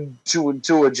to a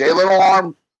Jay Little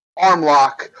arm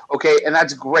lock. Okay, and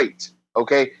that's great.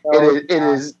 Okay, it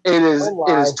is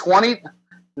 20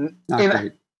 in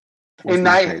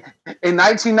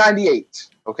 1998.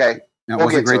 Okay, no, it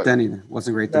wasn't great then either.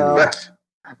 Wasn't great then. Either.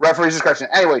 Referee's discretion.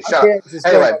 Anyway, shut up.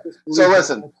 Anyway, so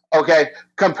listen. Okay,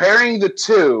 comparing the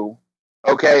two.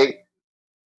 Okay,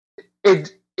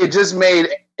 it just made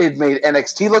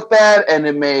NXT look bad, and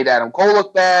it made Adam Cole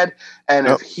look bad. And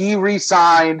if he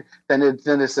re-signed, then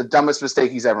it's the dumbest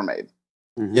mistake he's ever made.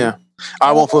 Yeah,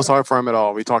 I won't feel sorry for him at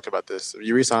all. We talked about this. If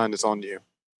you re-signed, it's on you.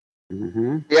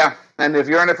 Yeah, and if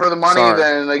you're in it for the money,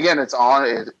 then again, it's on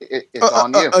on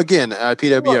you. Again,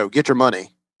 PWO, get your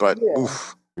money. But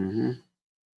oof,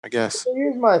 I guess. So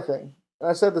here's my thing, and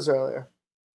I said this earlier.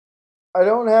 I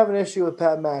don't have an issue with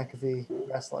Pat McAfee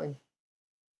wrestling.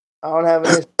 I don't have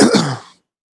an issue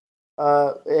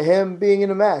him being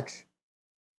in a match.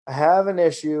 I have an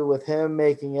issue with him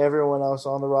making everyone else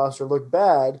on the roster look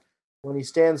bad when he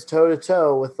stands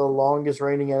toe-to-toe with the longest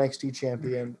reigning NXT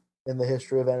champion in the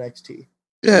history of NXT.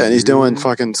 Yeah, and he's doing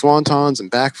fucking swantons and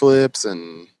backflips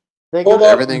and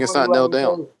everything is not nailed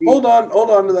down. Hold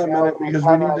on to that minute because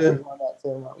we need to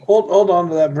hold on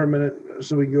to that for a minute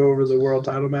so we can go over the world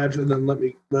title match and then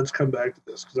let's come back to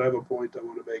this because I have a point I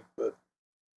want to make, but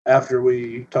after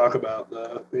we talk about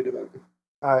the main event.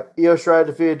 All right, Io Shirai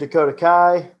defeated Dakota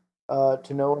Kai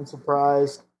to no one's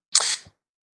surprise.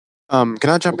 Can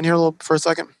I jump in here for a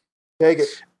second? Take it.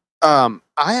 I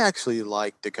actually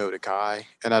like Dakota Kai,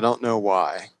 and I don't know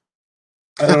why.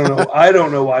 I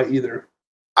don't know why either.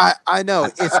 I know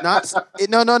it's not.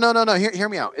 No. Hear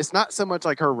me out. It's not so much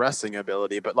like her wrestling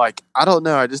ability, but like I don't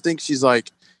know. I just think she's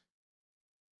like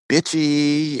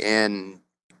bitchy, and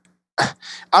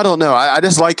I don't know. I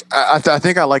just like. I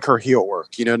think I like her heel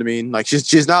work. You know what I mean? Like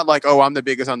she's not like, oh, I'm the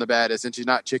biggest, I'm the baddest, and she's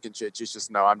not chicken shit. She's just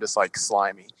I'm just like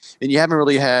slimy. And you haven't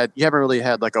really had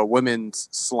like a women's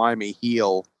slimy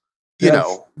heel, Jeff,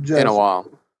 in a while.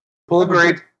 Pull up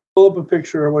a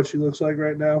picture of what she looks like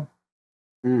right now.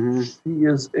 She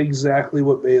is exactly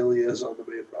what Bayley is on the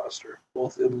main roster,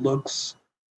 both in looks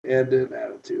and in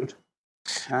attitude.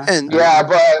 And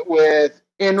but with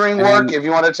in-ring work, if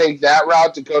you want to take that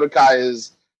route, Dakota Kai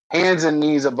is hands and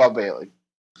knees above Bayley.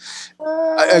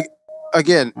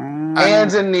 Again,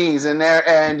 hands and knees in there,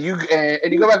 and you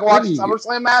go back and watch the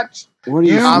SummerSlam match.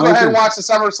 You go ahead and watch the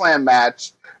SummerSlam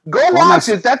match. Go watch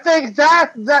it. That thing is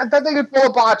full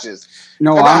of botches.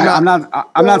 No, I'm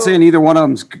not saying either one of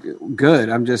them's good.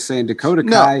 I'm just saying Dakota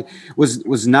Kai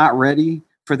was not ready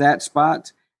for that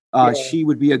spot. She'd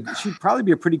probably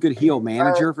be a pretty good heel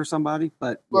manager for somebody.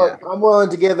 But look, I'm willing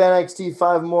to give NXT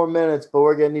 5 more minutes, but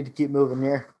we're gonna need to keep moving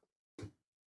here.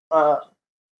 But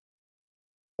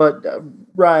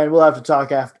Ryan, we'll have to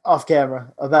talk off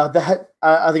camera about that.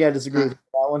 I think I disagree with that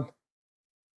one.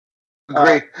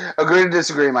 Agree to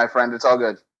disagree, my friend. It's all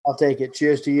good. I'll take it.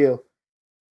 Cheers to you.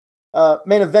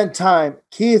 Main event time.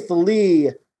 Keith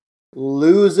Lee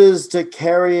loses to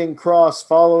Karrion Kross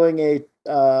following a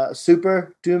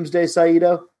super Doomsday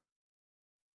Saito.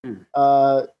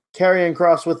 Karrion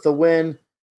Kross with the win.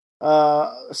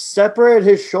 Separated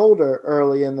his shoulder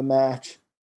early in the match.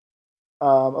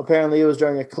 Apparently it was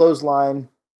during a clothesline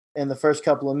in the first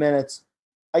couple of minutes.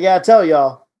 I gotta tell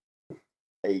y'all,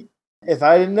 if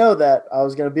I didn't know that, I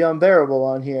was gonna be unbearable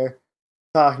on here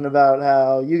talking about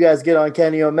how you guys get on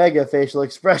Kenny Omega facial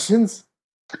expressions.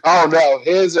 Oh no,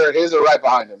 his are right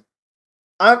behind him.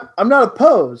 I'm not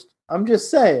opposed. I'm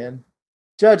just saying,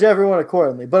 judge everyone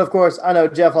accordingly. But of course, I know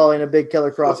Jeff Hawley ain't a big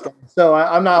Killer Kross guy, so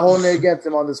I'm not holding it against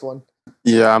him on this one.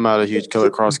 Yeah, I'm not a huge Killer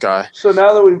Kross guy. So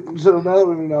now that we've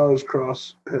acknowledged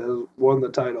Kross has won the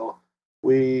title,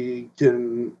 we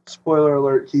can, spoiler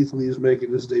alert, Keith Lee's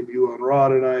making his debut on Raw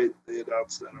tonight. They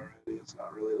announced that already. It's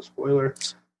not really a spoiler.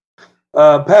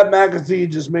 Pat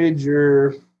McAfee just made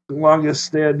your longest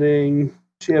standing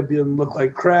champion look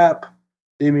like crap.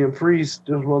 Damian Priest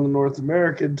just won the North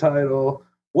American title.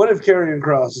 What if Karrion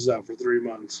Kross is out for 3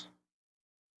 months?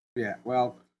 Yeah,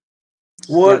 well,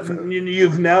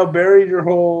 you've now buried your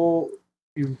whole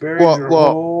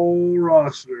whole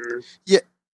roster.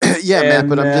 Yeah, man.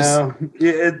 But I'm just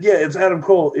it's Adam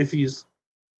Cole if he's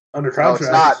under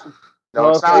contract. No,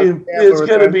 it's not.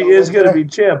 It's gonna be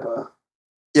Ciampa.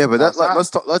 Yeah, but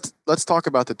let's talk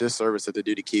about the disservice that they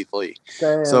do to Keith Lee.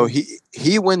 Damn. So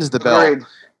he wins the belt.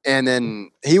 And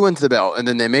then he wins the belt, and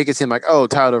then they make it seem like, oh,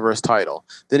 title versus title.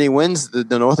 Then he wins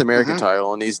the North American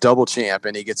title, and he's double champ,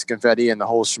 and he gets confetti and the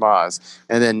whole schmaz.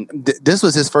 And then this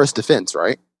was his first defense,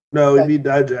 right? No, he beat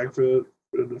Dijak for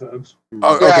the defense.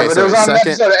 Oh, Yeah, okay, but so it was on an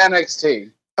second. episode of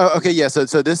NXT. Oh, okay, yeah. So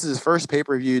this is his first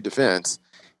pay-per-view defense.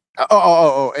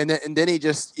 And then he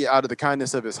just out of the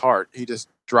kindness of his heart, he just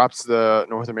drops the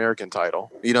North American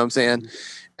title. You know what I'm saying?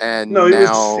 And No,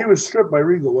 now he was stripped by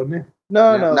Regal, wasn't he?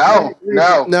 No.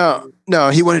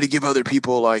 He wanted to give other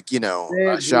people a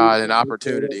shot, an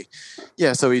opportunity.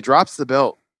 Yeah, so he drops the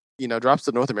belt. Drops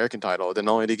the North American title, then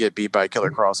only to get beat by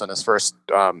Killer Cross on his first,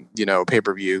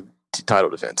 pay-per-view title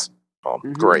defense.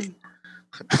 Great.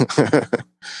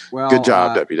 Well, good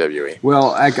job, WWE.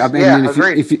 Well, I mean,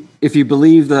 if you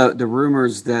believe the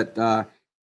rumors that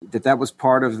that was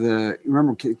part of the.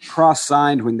 Remember, Cross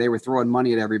signed when they were throwing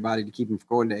money at everybody to keep him from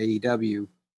going to AEW,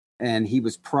 and he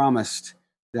was promised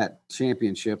that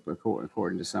championship,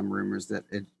 according to some rumors, that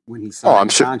when he signed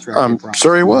the contract, I'm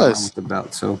sure he was with the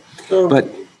belt. But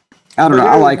I don't know.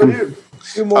 I like him.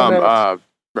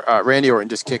 Randy Orton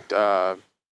just kicked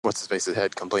what's his face's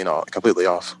head completely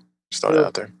off. Started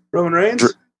out there. Roman Reigns?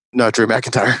 Drew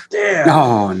McIntyre. Damn.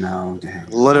 Oh no! Damn.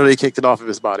 Literally kicked it off of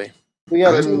his body. We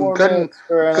got 2 more minutes.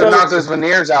 Couldn't knock those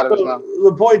veneers out of his mouth.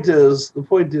 The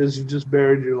point is, you just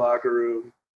buried your locker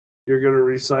room. You're going to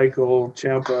recycle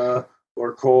Ciampa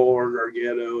or Cole or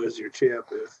Gargano as your champ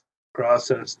if Cross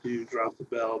has to drop the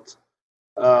belt.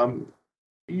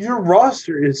 Your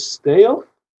roster is stale.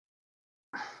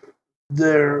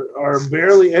 There's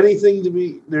barely anything to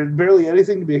be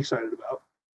excited about.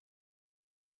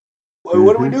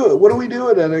 What do we do? What do we do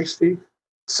at NXT?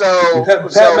 So Pat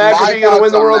McAfee going to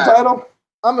win the world title?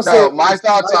 I'm gonna say my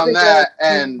thoughts on that,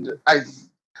 and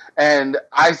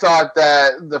I thought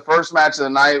that the first match of the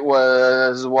night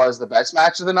was the best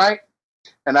match of the night,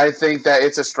 and I think that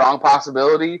it's a strong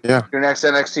possibility. Yeah. Your next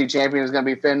NXT champion is going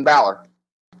to be Finn Balor.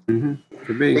 Mm-hmm.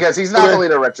 Could be. Because he's not the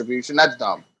leader of Retribution. That's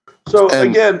dumb. Hold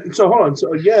on.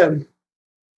 So again,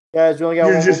 guys, we only got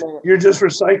 1 more minute. You're just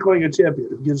recycling a champion.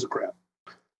 Who gives a crap?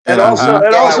 Gimmick,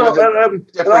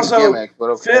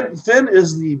 but okay. Finn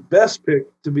is the best pick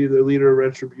to be the leader of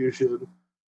Retribution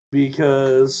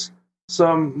because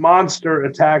some monster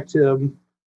attacked him,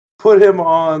 put him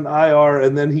on IR,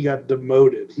 and then he got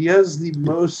demoted. He has the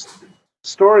most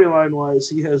storyline-wise.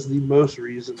 He has the most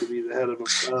reason to be the head of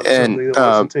something that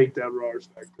wants to take down Raw or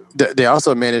SmackDown. They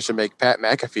also managed to make Pat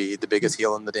McAfee the biggest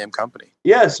heel in the damn company.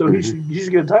 Yeah, so he should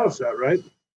get a title shot, right?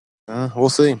 We'll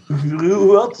see.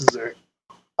 Who else is there?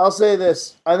 I'll say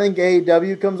this. I think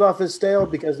AEW comes off as stale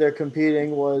because their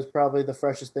competing was probably the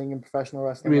freshest thing in professional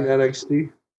wrestling. You mean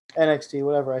NXT? NXT,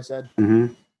 whatever I said.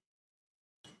 Mm-hmm.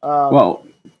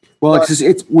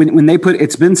 It's when they put.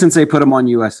 It's been since they put them on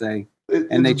USA,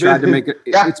 and they tried to make it.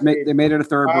 They made it a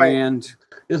third brand.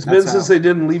 It's been since they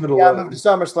didn't leave it alone. Yeah, moved to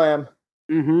SummerSlam.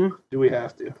 Mm-hmm. Do we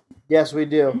have to? Yes, we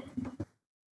do.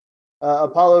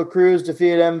 Apollo Crews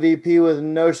defeated MVP with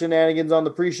no shenanigans on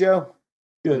the pre-show.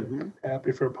 Good. Mm-hmm.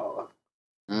 Happy for Apollo.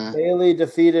 Bayley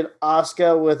defeated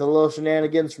Asuka with a little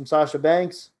shenanigans from Sasha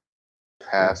Banks.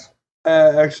 Pass.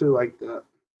 I actually like that.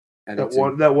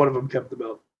 That one of them kept the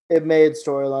belt. It made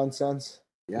storyline sense.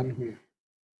 Yep.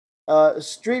 Mm-hmm.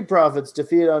 Street Profits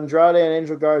defeated Andrade and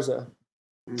Angel Garza.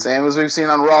 Same as we've seen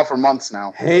on Raw for months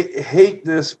now. Hate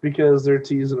this because they're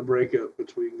teasing a breakup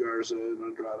between Garza and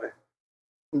Andrade.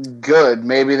 Good.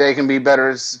 Maybe they can be better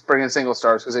as bringing single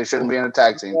stars because they shouldn't be in a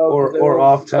tag team. Or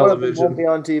off television. Won't be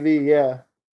on TV, yeah.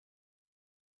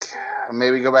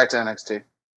 Maybe go back to NXT.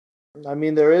 I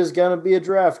mean, there is going to be a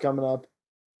draft coming up.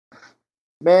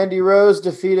 Mandy Rose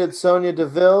defeated Sonya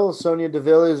Deville. Sonya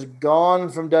Deville is gone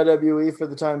from WWE for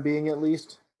the time being, at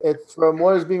least. It's from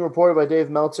what is being reported by Dave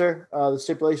Meltzer. The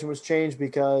stipulation was changed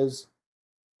because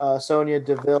Sonya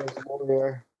Deville's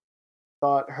lawyer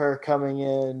thought her coming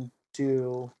in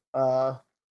to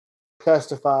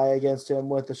testify against him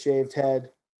with a shaved head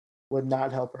would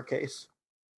not help her case.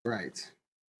 Right.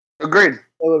 Agreed. It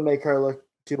would make her look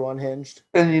too unhinged.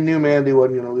 And you knew Mandy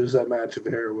wasn't going to lose that match if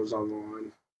hair was on the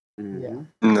line.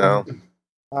 Mm-hmm. No.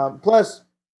 Plus,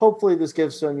 hopefully this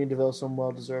gives Sonya Deville some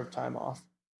well-deserved time off.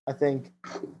 I think.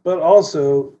 But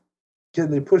also,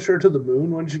 can they push her to the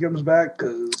moon when she comes back?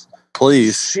 Because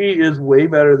please, she is way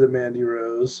better than Mandy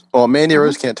Rose. Well, Mandy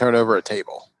Rose can't turn over a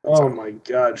table. Oh my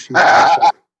God, she's awful.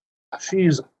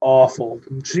 She's awful.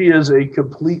 She is a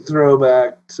complete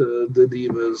throwback to the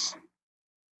Divas.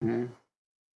 Mm-hmm.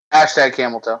 Hashtag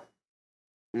camel toe.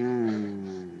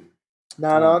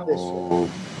 Not on this show.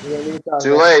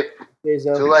 Too late.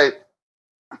 Too late.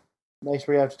 Next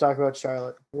we have to talk about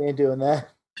Charlotte. We ain't doing that.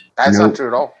 That's not true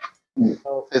at all.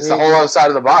 So It's the whole other side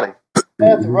of the body.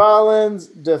 Seth Rollins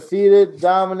defeated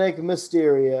Dominic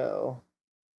Mysterio.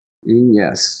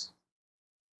 Yes.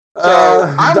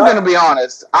 So I'm going to be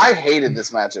honest. I hated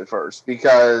this match at first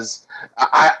because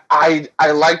I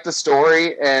liked the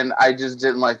story, and I just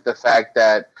didn't like the fact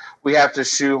that we have to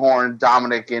shoehorn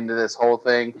Dominic into this whole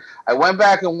thing. I went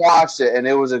back and watched it, and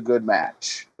it was a good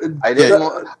match. I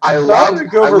didn't. I love the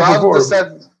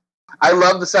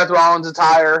Seth Rollins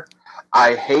attire.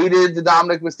 I hated the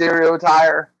Dominic Mysterio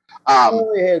attire.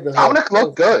 Dominic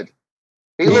looked good.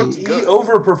 He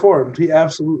overperformed. He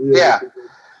absolutely overperformed.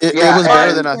 It was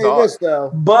better than I thought.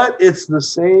 But it's the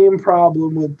same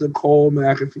problem with the Cole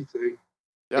McAfee thing.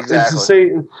 Yep. Exactly. It's the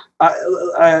same.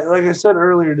 Like I said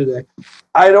earlier today,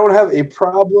 I don't have a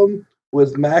problem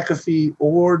with McAfee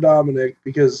or Dominic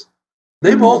because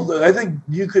they both, I think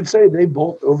you could say they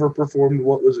both overperformed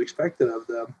what was expected of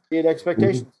them. He had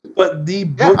expectations. But the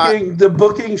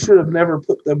booking should have never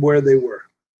put them where they were.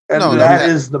 And that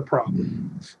is the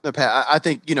problem. No, Pat, I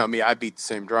think, you know me, I beat the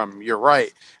same drum. You're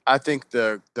right. I think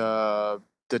the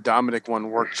Dominic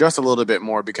one worked just a little bit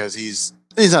more because he's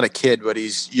not a kid, but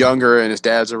he's younger and his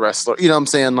dad's a wrestler. You know what I'm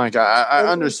saying? Like, I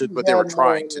understood what they were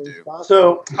trying to do.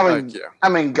 So,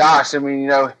 gosh,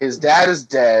 his dad is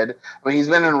dead. I mean, he's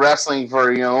been in wrestling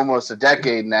for, almost a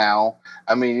decade now.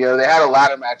 I mean, they had a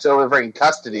ladder match over freaking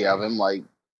custody of him. Like,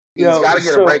 he's got to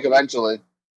get a break eventually.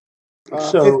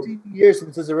 15 years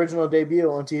since his original debut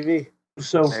on TV.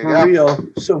 So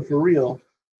for real,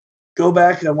 go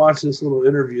back and watch this little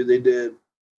interview they did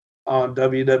on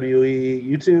WWE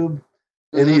YouTube,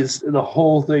 and the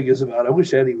whole thing is about. I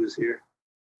wish Eddie was here.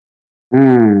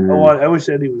 I wish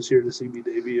Eddie was here to see me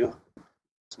debut.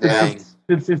 It's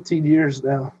been 15 years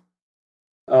now.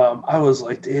 I was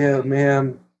like, damn,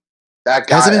 man, that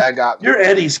got me. You're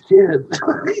Eddie's kid.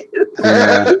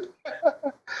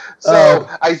 He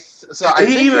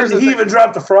even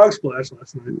dropped the frog splash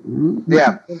last night.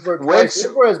 Yeah, which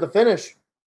was the finish?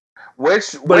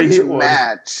 Which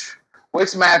match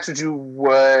would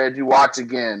you watch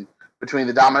again between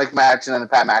the Dominic match and then the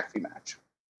Pat McAfee match?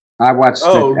 I watched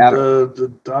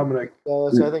the Dominic.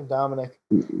 I think Dominic.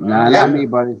 Not me,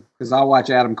 buddy, because I'll watch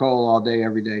Adam Cole all day,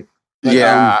 every day.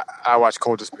 But, I watch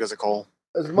Cole just because of Cole.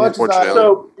 As much as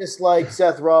I dislike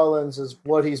Seth Rollins as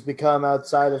what he's become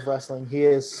outside of wrestling, he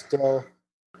is still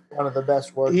one of the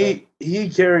best workers. He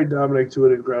carried Dominic to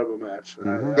an incredible match.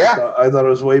 I thought it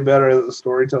was way better. The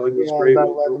storytelling was great. I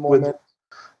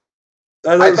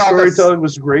thought the storytelling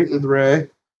was great with Ray.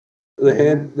 The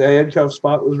handcuff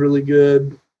spot was really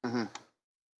good. Mm-hmm.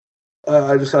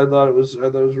 I thought it was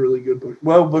really good,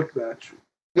 well booked match.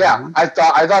 Yeah, I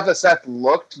thought that Seth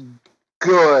looked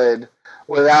good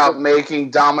without making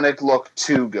Dominic look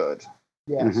too good.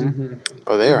 Yes.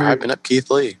 Oh, they are hyping up Keith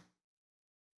Lee.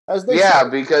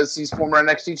 Because he's former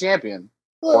NXT champion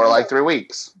for like 3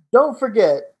 weeks. Don't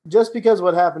forget, just because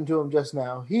what happened to him just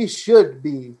now, he should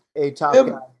be a top guy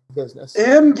in business.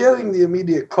 Him getting the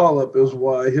immediate call-up is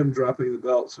why him dropping the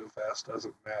belt so fast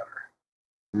doesn't matter.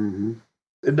 Mm-hmm.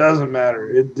 It doesn't matter.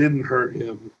 It didn't hurt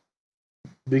him.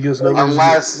 Because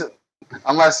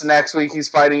Unless next week he's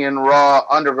fighting in Raw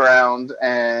Underground,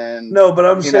 and but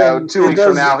I'm saying 2 weeks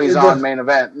from now he's on main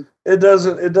event. It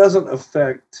doesn't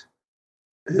affect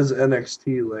his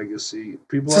NXT legacy.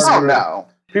 People aren't going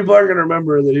to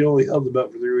remember that he only held the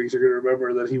belt for 3 weeks. They're going to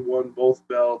remember that he won both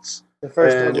belts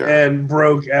and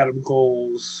broke Adam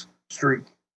Cole's streak.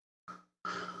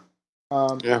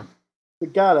 But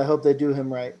God, I hope they do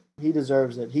him right. He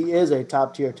deserves it. He is a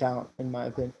top tier talent, in my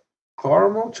opinion.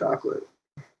 Caramel chocolate.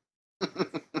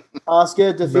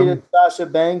 Asuka defeated Sasha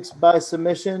Banks by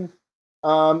submission.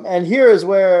 And here is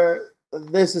where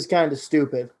this is kind of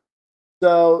stupid.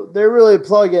 So they're really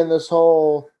plugging this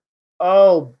whole,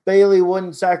 Bayley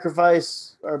wouldn't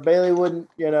sacrifice, or Bayley wouldn't,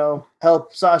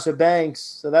 help Sasha Banks,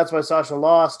 so that's why Sasha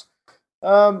lost.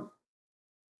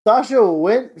 Sasha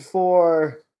went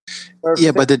for her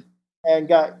and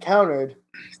got countered.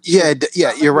 Yeah,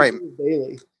 you're right.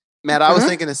 Bayley. Matt, I was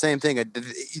thinking the same thing.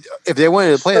 If they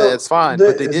wanted to play that, it's fine,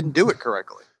 but they didn't do it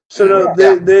correctly. So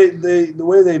they the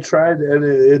way they tried, and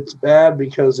it's bad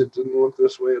because it didn't look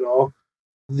this way at all.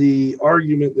 The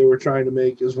argument they were trying to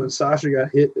make is when Sasha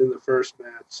got hit in the first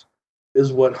match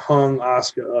is what hung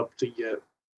Asuka up to get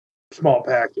small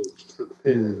package for the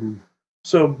pin. Mm-hmm.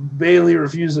 So Bayley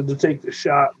refusing to take the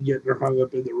shot, getting her hung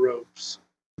up in the ropes.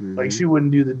 Mm-hmm. Like she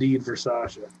wouldn't do the deed for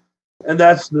Sasha. And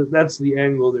that's the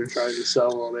angle they're trying to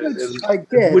sell on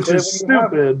it, which is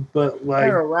stupid. But like,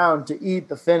 they're around to eat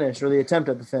the finish or the attempt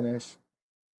at the finish.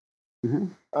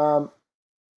 Mm-hmm.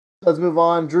 Let's move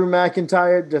on. Drew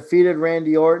McIntyre defeated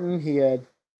Randy Orton. He had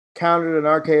countered an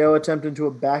RKO attempt into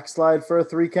a backslide for a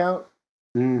 3 count.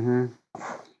 Mm-hmm.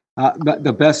 But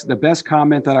the best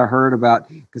comment that I heard about,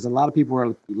 because a lot of people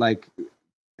are like,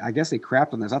 I guess they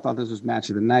crapped on this. I thought this was match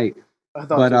of the night.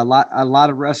 But a lot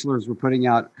of wrestlers were putting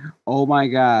out, oh my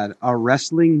God, a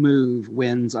wrestling move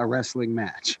wins a wrestling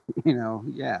match.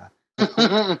 Yeah.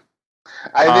 I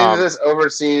think this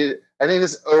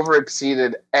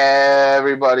overexceeded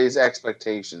everybody's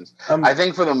expectations. I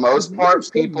think for the most part,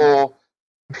 people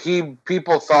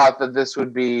thought that this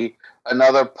would be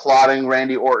another plotting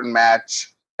Randy Orton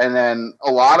match, and then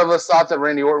a lot of us thought that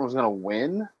Randy Orton was going to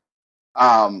win.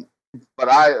 But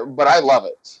I love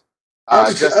it.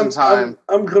 I'm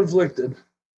conflicted.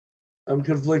 I'm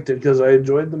conflicted because I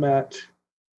enjoyed the match.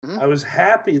 Mm-hmm. I was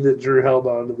happy that Drew held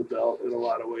on to the belt in a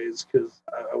lot of ways because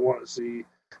I want to see,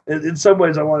 in some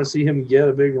ways, I want to see him get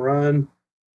a big run.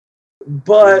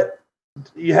 But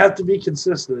you have to be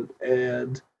consistent.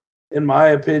 And in my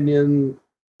opinion,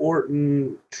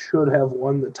 Orton should have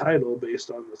won the title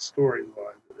based on the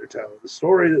storyline that they're telling. The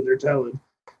story that they're telling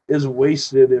is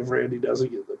wasted if Randy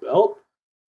doesn't get the belt.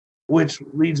 Which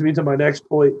leads me to my next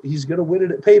point. He's going to win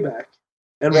it at Payback.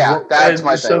 And that's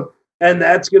my thing. And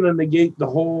that's going to negate the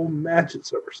whole match at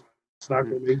SummerSlam. It's not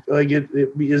going to make it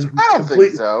is. I don't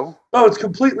think so. Oh, it's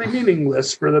completely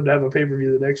meaningless for them to have a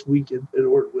pay-per-view the next week in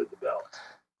order to win the belt.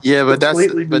 Yeah, but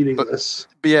completely meaningless.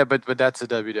 But that's the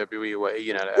WWE way,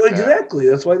 Well, exactly.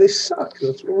 That's why they suck.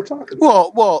 That's what we're talking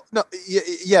about. Well, no,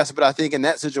 yes, but I think in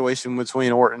that situation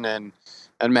between Orton and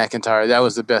McIntyre, that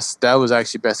was the best. That was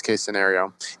actually best case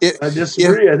scenario. I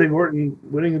disagree. I think Orton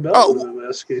winning the belt was the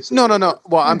best case scenario. No.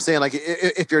 Well, I'm saying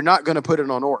if you're not going to put it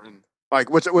on Orton,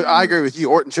 which I agree with you,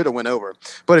 Orton should have went over.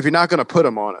 But if you're not going to put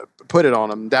it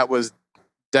on him, that was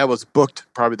booked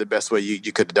probably the best way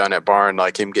you could have done at Barn,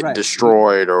 like him getting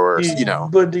destroyed or.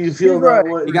 But do you feel that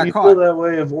way? Do you feel that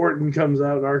way if Orton comes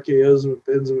out and RKOs him and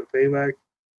pins him at Payback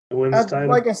and wins the title?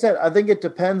 Like I said, I think it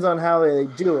depends on how they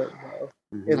do it.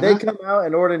 If they come out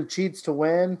and Orton cheats to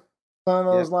win on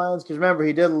those lines, because remember,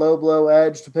 he did low blow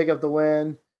Edge to pick up the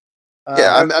win.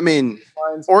 I mean,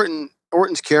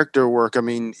 Orton's character work, I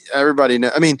mean, everybody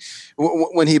knows. I mean,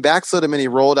 when he backslid him and he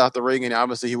rolled out the ring, and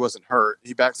obviously he wasn't hurt,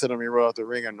 he backslid him, he rolled out the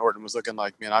ring, and Orton was looking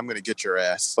like, man, I'm going to get your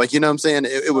ass. Like, you know what I'm saying?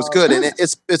 It was good, and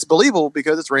it's believable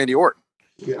because it's Randy Orton.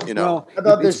 Yeah. Well, I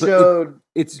thought this showed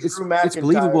it's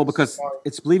believable because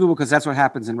that's what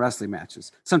happens in wrestling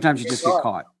matches. Sometimes you just get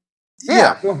caught.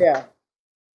 Yeah.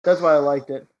 That's why I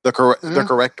liked it. The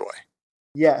correct way.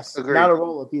 Yes. Agreed. Not a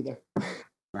roll-up either.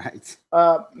 Right.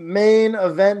 Main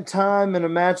event time in a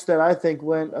match that I think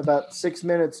went about 6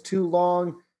 minutes too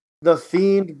long. The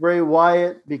Fiend, Bray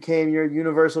Wyatt, became your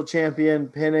Universal Champion,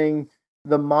 pinning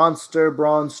the monster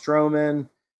Braun Strowman.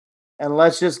 And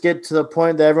let's just get to the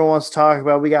point that everyone wants to talk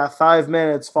about. We got 5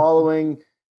 minutes following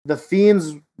the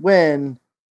Fiend's win.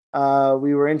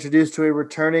 We were introduced to a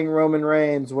returning Roman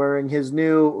Reigns wearing his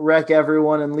new Wreck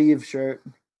Everyone and Leave shirt.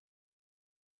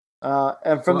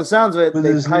 And from the sounds of it,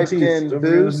 they piped in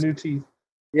booze. New teeth.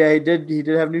 Yeah, he did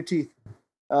have new teeth.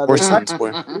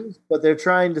 But they're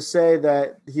trying to say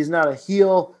that he's not a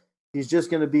heel. He's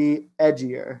just going to be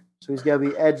edgier. So he's going to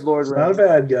be Edgelord Reigns. Not a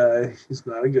bad guy. He's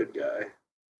not a good guy.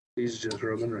 He's just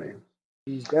Roman Reigns.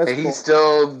 He's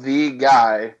still the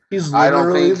guy. He's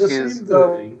literally the same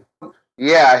thing.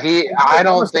 Yeah, I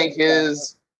don't think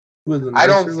that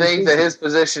his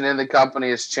position in the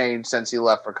company has changed since he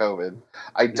left for COVID.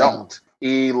 I don't. No.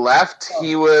 He left.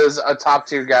 He was a top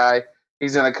tier guy.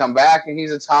 He's going to come back, and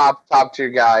he's a top tier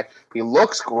guy. He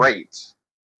looks great.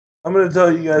 I'm going to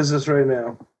tell you guys this right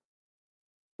now.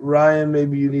 Ryan,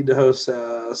 maybe you need to host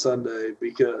Sunday,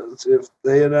 because if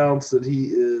they announce that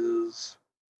he is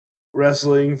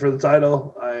wrestling for the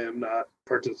title, I am not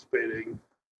participating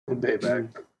in Payback.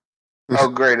 Oh,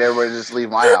 great! Everybody just leave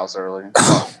my house early. You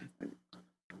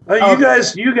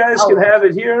guys can have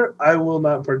it here. I will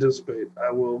not participate.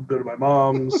 I will go to my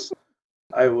mom's.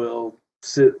 I will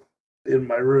sit in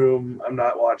my room. I'm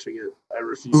not watching it. I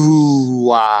refuse. Ooh,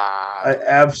 wow! I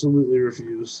absolutely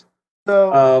refuse.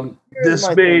 So this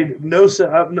made no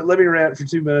sense. Let me rant for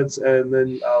 2 minutes, and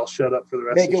then I'll shut up for the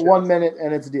rest. Make of the it show. 1 minute,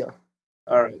 and it's a deal.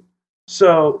 All right.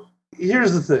 So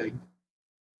here's the thing.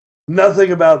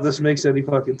 Nothing about this makes any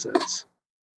fucking sense.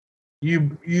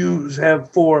 You have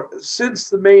since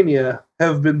the Mania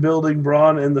have been building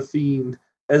Braun and the Fiend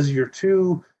as your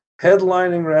two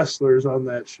headlining wrestlers on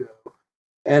that show,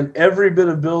 and every bit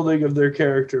of building of their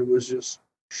character was just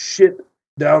shit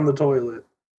down the toilet,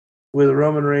 with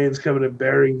Roman Reigns coming and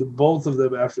burying both of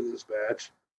them after this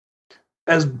match.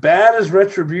 As bad as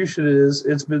Retribution is,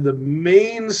 it's been the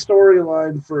main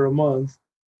storyline for a month,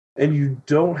 and you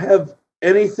don't have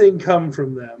anything come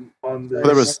from them on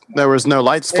this. There was no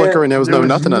lights flicker and there was no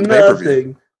nothing on the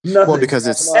pay-per-view. Nothing. Well, because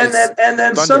it's and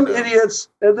then some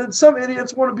Thunderdome.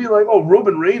 idiots want to be like, oh,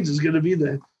 Roman Reigns is going to be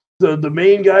the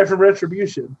main guy from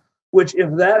Retribution. Which,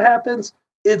 if that happens,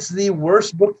 it's the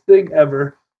worst booked thing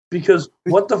ever. Because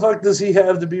what the fuck does he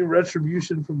have to be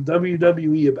Retribution from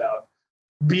WWE about?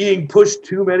 Being pushed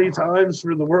too many times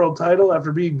for the world title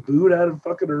after being booed out of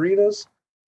fucking arenas?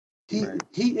 He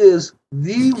is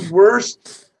the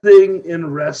worst thing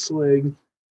in wrestling.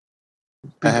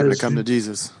 I have to come to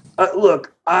Jesus.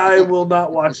 Look, I will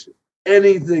not watch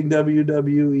anything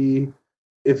WWE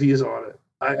if he's on it.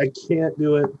 I can't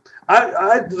do it.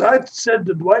 I said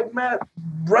to Dwight and Matt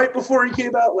right before he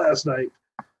came out last night,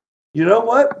 you know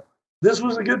what? This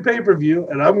was a good pay-per-view,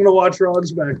 and I'm going to watch Raw and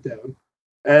SmackDown.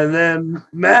 And then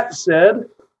Matt said,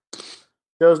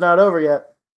 show's not over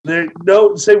yet.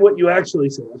 Don't say what you actually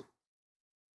said.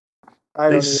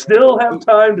 They still have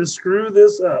time to screw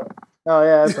this up. Oh,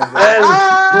 yeah.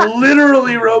 That's and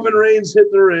literally Roman Reigns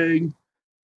hit the ring,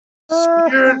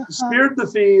 speared the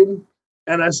Fiend,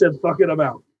 and I said, fuck it, I'm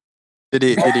out. Did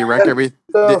he wreck everything?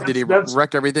 Did he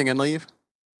wreck everything and leave?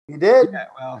 He did. Yeah,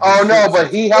 well, Oh no,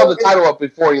 but he held the title up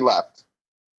before he left.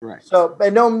 right. So,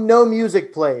 and no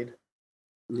music played.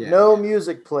 Yeah. No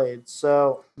music played.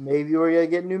 So maybe we're gonna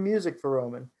get new music for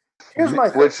Roman. Here's my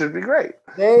thing. Which should be great.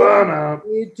 They Burnout.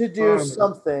 need to do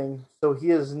something so he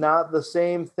is not the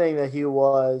same thing that he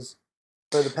was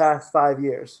for the past 5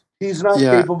 years. He's not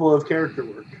capable of character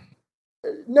work.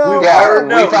 No, we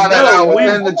found that out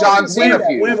within the John Cena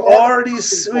feud. We've already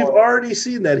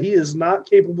seen that he is not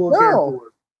capable of character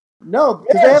work. No,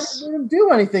 because they haven't made him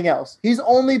do anything else. He's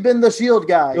only been the Shield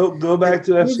guy. Go back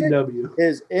to FCW.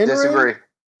 His Disagree.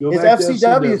 His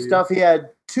FCW stuff, he had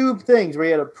 2 things where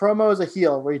he had a promo as a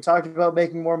heel where he talked about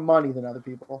making more money than other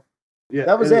people. Yeah,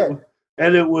 that was it.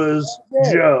 And it was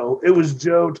Joe. It was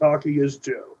Joe talking as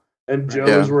Joe. And Joe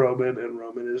is Roman, and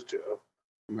Roman is Joe.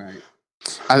 Right.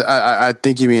 I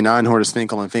think you mean Einhorn is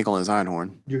Finkel and Finkel is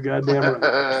Einhorn. You're goddamn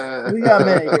right. We got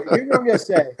many. Here's what I'm going to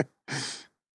say.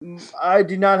 I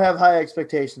do not have high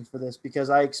expectations for this because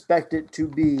I expect it to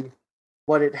be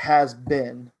what it has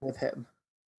been with him.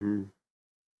 Mm.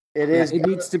 It is. It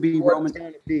needs to be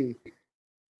Roman.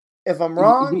 If I'm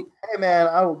wrong, hey man,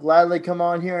 I will gladly come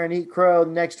on here and eat crow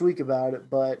next week about it.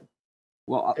 But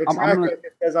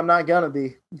I'm not gonna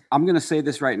be. I'm gonna say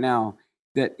this right now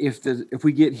that if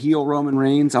we get heel Roman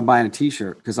Reigns, I'm buying a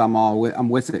T-shirt because I'm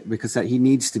with it because he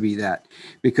needs to be that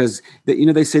because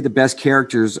they say the best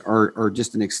characters are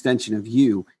just an extension of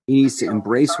you. He needs to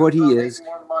embrace what he is.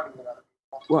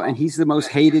 Well, and he's the most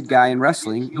hated guy in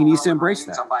wrestling. He needs to embrace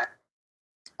that.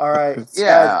 All right.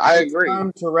 Yeah, guys, I agree.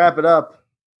 Time to wrap it up.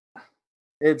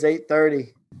 It's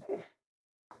 8:30.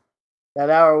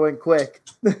 That hour went quick.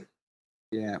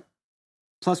 Yeah.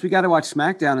 Plus, we got to watch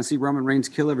SmackDown and see Roman Reigns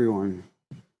kill everyone.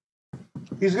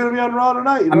 He's going to be on Raw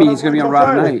tonight. He's going to be on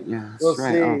Raw tonight. Yeah, that's we'll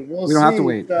right. See. We don't have to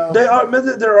wait. So,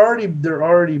 They're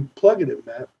already plugging it,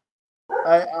 Matt.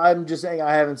 I'm just saying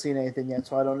I haven't seen anything yet,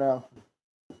 so I don't know.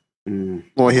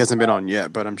 Well, he hasn't been on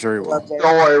yet, but I'm sure he will. Don't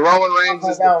worry, Roman Reigns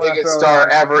is the biggest star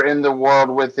ever in the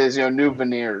world with his new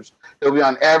veneers. He'll be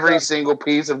on every single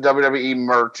piece of WWE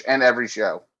merch and every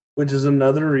show. Which is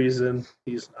another reason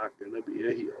he's not going to be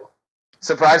a heel.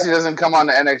 Surprised he doesn't come on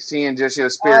to NXT and just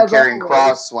spirit carrying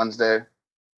Cross Wednesday.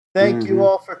 Thank you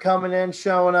all for coming in,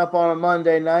 showing up on a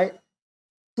Monday night.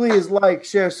 Please like,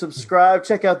 share, subscribe.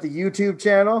 Check out the YouTube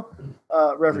channel,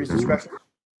 Referee's Discretion.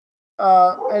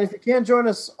 And if you can't join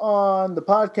us on the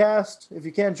podcast, if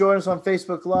you can't join us on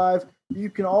Facebook Live, you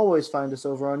can always find us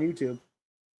over on YouTube.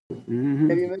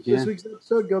 Maybe you missed this week's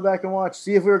episode, go back and watch.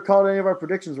 See if we were called any of our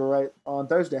predictions were right on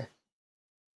Thursday.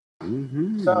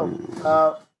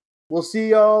 So, we'll see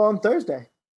y'all on Thursday.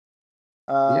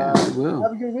 We will.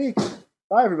 Have a good week.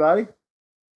 Bye, everybody.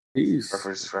 Peace.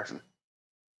 Referee's Discretion.